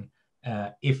signing,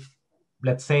 if,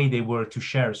 let's say, they were to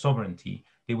share sovereignty,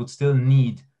 they would still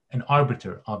need an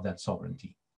arbiter of that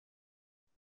sovereignty,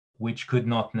 which could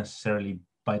not necessarily,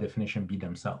 by definition, be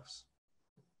themselves.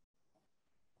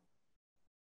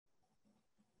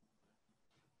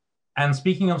 And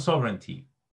speaking of sovereignty,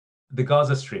 the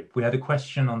Gaza Strip, we had a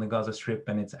question on the Gaza Strip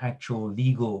and its actual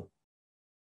legal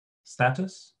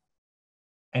status.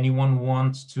 Anyone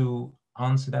wants to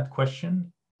answer that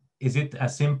question? is it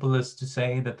as simple as to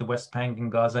say that the West Bank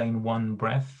and Gaza in one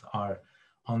breath are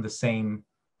on the same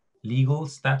legal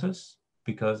status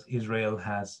because Israel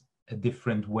has a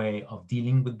different way of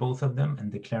dealing with both of them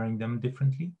and declaring them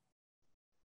differently?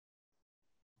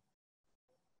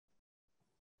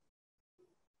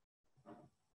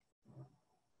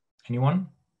 Anyone?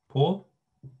 Paul?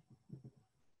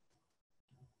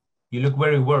 You look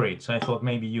very worried, so I thought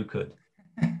maybe you could.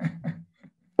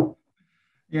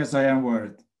 Yes, I am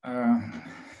worried,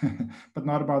 but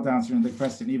not about answering the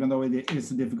question, even though it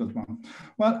is a difficult one.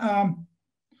 Well,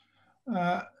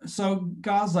 so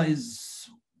Gaza is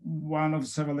one of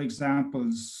several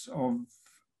examples of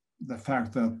the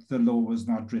fact that the law was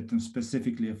not written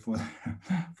specifically for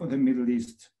the Middle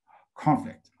East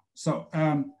conflict. So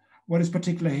what is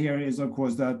particular here is, of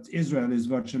course, that Israel is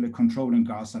virtually controlling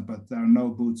Gaza, but there are no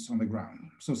boots on the ground.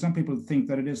 So some people think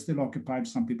that it is still occupied.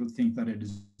 Some people think that it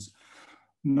is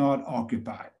not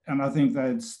occupied. And I think that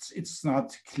it's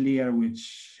not clear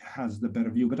which has the better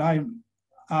view. But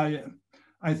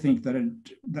I think that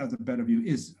the better view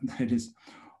is that it is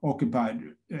occupied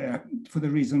for the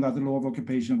reason that the law of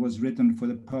occupation was written for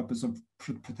the purpose of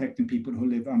protecting people who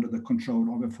live under the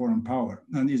control of a foreign power.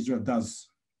 And Israel does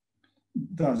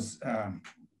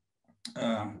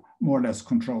more or less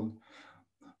control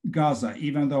Gaza,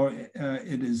 even though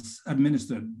it is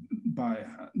administered by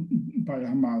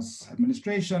Hamas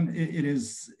administration. It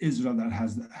is Israel that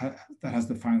has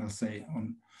the final say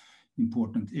on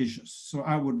important issues. So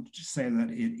I would say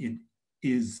that it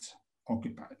is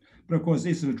occupied. But of course,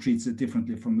 Israel treats it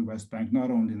differently from the West Bank, not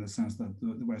only in the sense that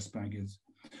the West Bank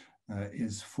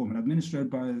is formally administered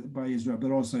by Israel,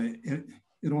 but also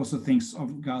it also thinks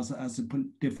of Gaza as a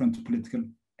different political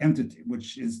entity,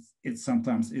 which it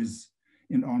sometimes is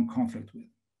in armed conflict with.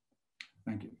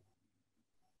 Thank you.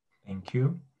 Thank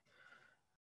you.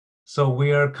 So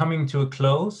we are coming to a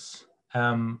close.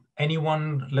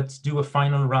 Anyone, let's do a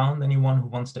final round. Anyone who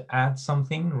wants to add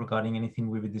something regarding anything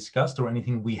we've discussed or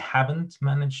anything we haven't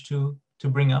managed to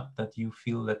bring up that you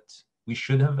feel that we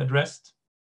should have addressed?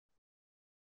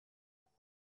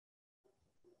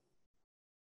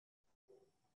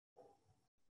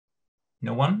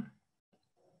 No one?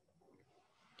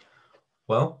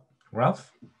 Well,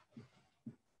 Ralph?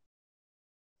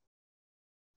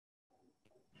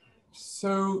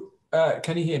 So,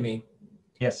 can you hear me?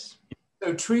 Yes.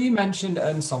 So Tree mentioned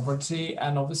earned sovereignty,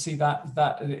 and obviously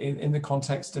that in the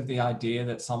context of the idea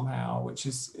that somehow, which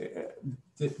is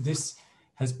this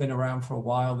has been around for a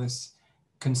while, this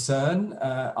concern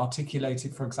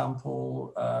articulated, for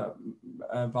example,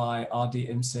 by R.D.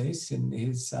 Imses in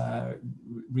his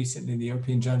recently in the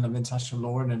European Journal of International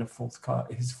Law and in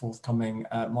his forthcoming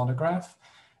monograph,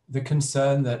 the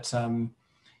concern that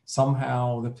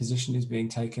somehow the position is being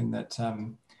taken that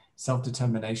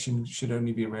self-determination should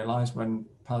only be realized when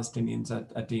Palestinians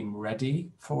are deemed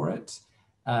ready for it,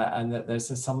 and that there's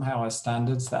somehow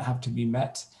standards that have to be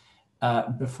met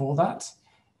before that,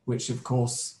 which of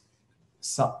course,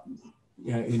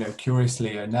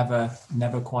 curiously are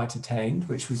never quite attained,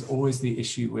 which was always the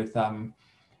issue with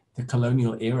the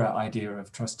colonial era idea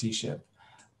of trusteeship.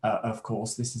 Of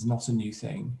course, this is not a new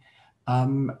thing,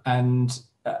 and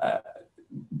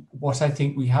what I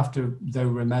think we have to, though,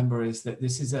 remember is that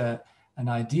this is an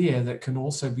idea that can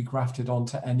also be grafted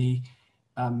onto any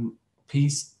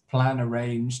peace plan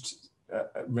arranged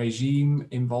regime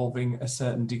involving a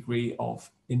certain degree of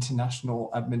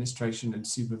international administration and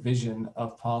supervision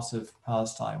of part of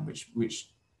Palestine, which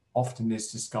often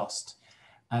is discussed.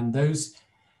 And those,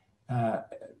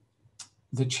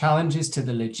 the challenges to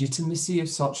the legitimacy of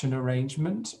such an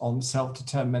arrangement on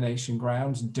self-determination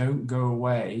grounds don't go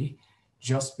away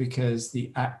just because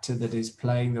the actor that is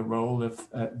playing the role of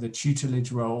the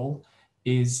tutelage role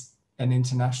is an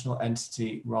international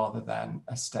entity rather than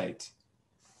a state.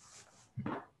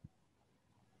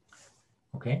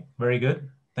 Okay, very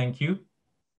good. Thank you.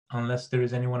 Unless there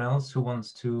is anyone else who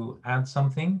wants to add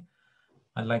something,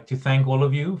 I'd like to thank all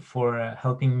of you for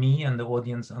helping me and the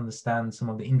audience understand some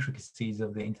of the intricacies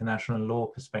of the international law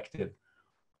perspective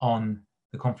on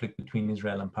the conflict between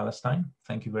Israel and Palestine.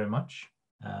 Thank you very much.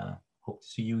 Hope to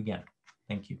see you again.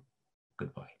 Thank you.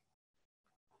 Goodbye.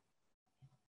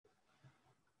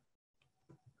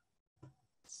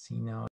 See now.